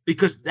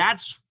 Because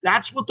that's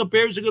what the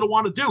Bears are going to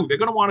want to do. They're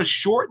going to want to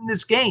shorten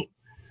this game.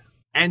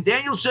 And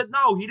Daniel said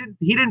no, he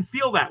didn't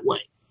feel that way.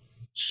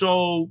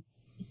 So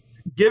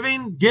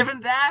given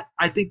that,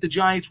 I think the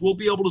Giants will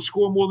be able to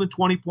score more than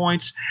 20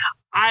 points.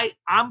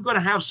 I'm going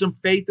to have some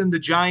faith in the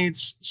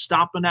Giants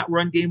stopping that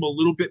run game a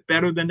little bit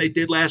better than they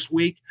did last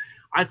week.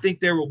 I think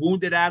they're a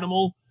wounded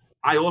animal.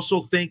 I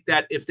also think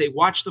that if they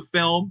watch the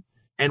film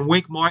and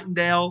Wink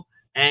Martindale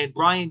and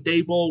Brian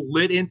Daboll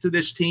lit into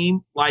this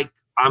team like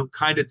I'm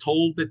kind of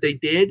told that they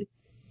did,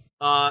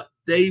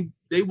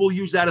 they will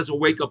use that as a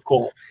wake-up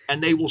call,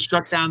 and they will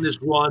shut down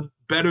this run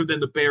better than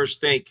the Bears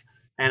think.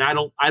 And I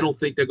don't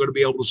think they're going to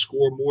be able to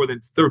score more than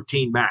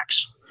 13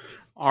 max.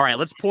 All right,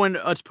 let's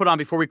put on,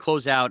 before we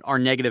close out, our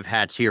negative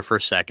hats here for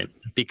a second,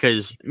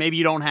 because maybe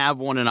you don't have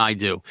one and I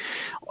do.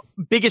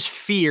 biggest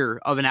fear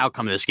of an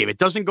outcome of this game. It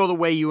doesn't go the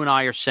way you and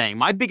I are saying.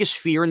 My biggest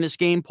fear in this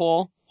game,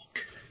 Paul,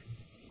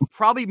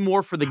 probably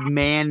more for the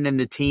man than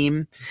the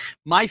team.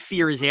 My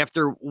fear is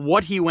after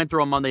what he went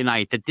through on Monday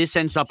night, that this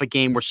ends up a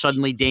game where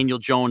suddenly Daniel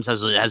Jones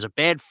has a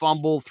bad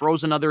fumble,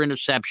 throws another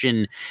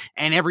interception,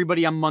 and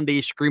everybody on Monday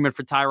is screaming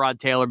for Tyrod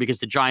Taylor because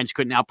the Giants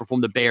couldn't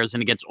outperform the Bears,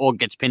 and it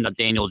gets pinned on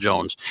Daniel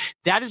Jones.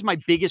 That is my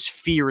biggest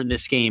fear in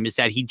this game, is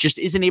that he just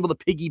isn't able to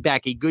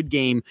piggyback a good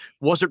game,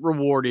 wasn't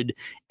rewarded,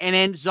 and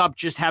ends up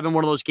just having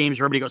one of those games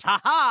where everybody goes,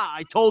 ha ha,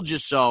 I told you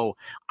so.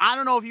 I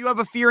don't know if you have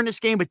a fear in this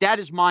game, but that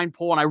is mine,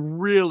 Paul, and I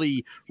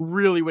really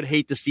would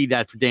hate to see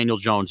that for Daniel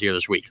Jones here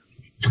this week.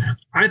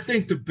 I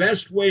think the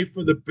best way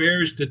for the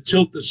Bears to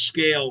tilt the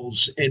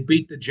scales and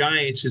beat the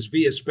Giants is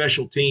via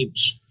special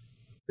teams.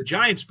 The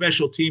Giants'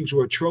 special teams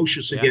were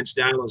atrocious against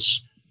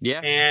Dallas.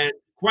 Yeah. And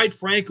quite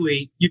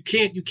frankly, you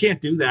can't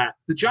do that.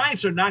 The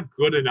Giants are not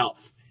good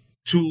enough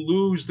to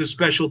lose the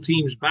special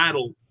teams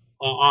battle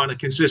on a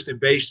consistent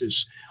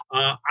basis.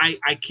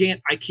 I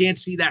can't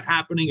see that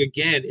happening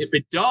again. If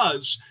it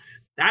does,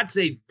 that's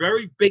a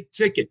very big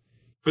ticket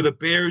for the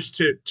Bears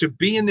to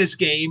be in this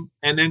game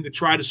and then to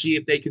try to see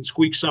if they can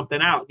squeak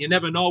something out. You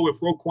never know if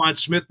Roquan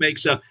Smith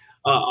makes a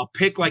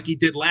pick like he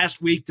did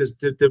last week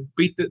to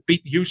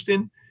beat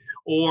Houston,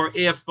 or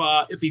if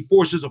he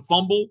forces a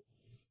fumble,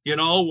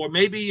 or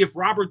maybe if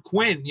Robert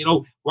Quinn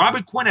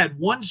had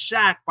one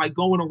sack by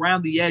going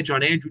around the edge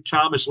on Andrew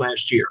Thomas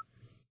last year.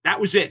 That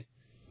was it.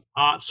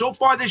 So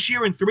far this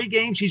year in 3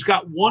 games, he's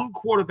got 1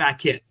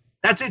 quarterback hit.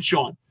 That's it,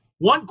 Sean.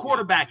 1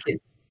 quarterback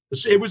hit.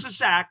 It was a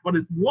sack, but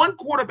it's 1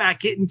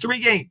 quarterback hit in 3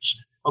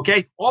 games.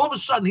 Okay? All of a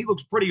sudden, he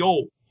looks pretty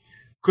old.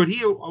 Could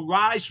he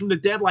arise from the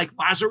dead like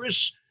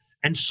Lazarus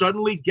and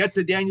suddenly get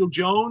to Daniel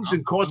Jones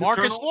and cause a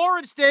turnover? Demarcus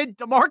Lawrence did.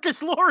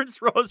 Demarcus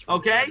Lawrence rose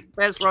from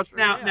pass rusher.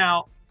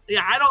 Now,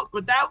 I don't.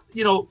 But that,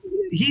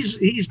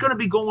 he's going to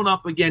be going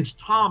up against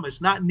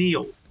Thomas, not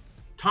Neal.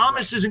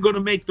 Thomas isn't going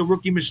to make the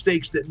rookie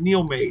mistakes that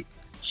Neal made.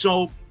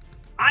 So,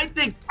 I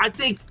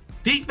think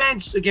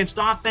defense against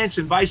offense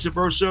and vice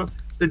versa.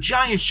 The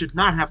Giants should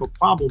not have a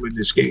problem in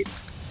this game.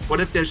 But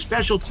if their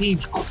special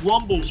teams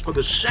crumbles for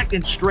the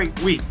 2nd straight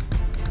week,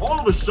 all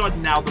of a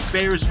sudden now the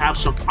Bears have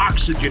some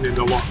oxygen in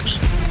their lungs.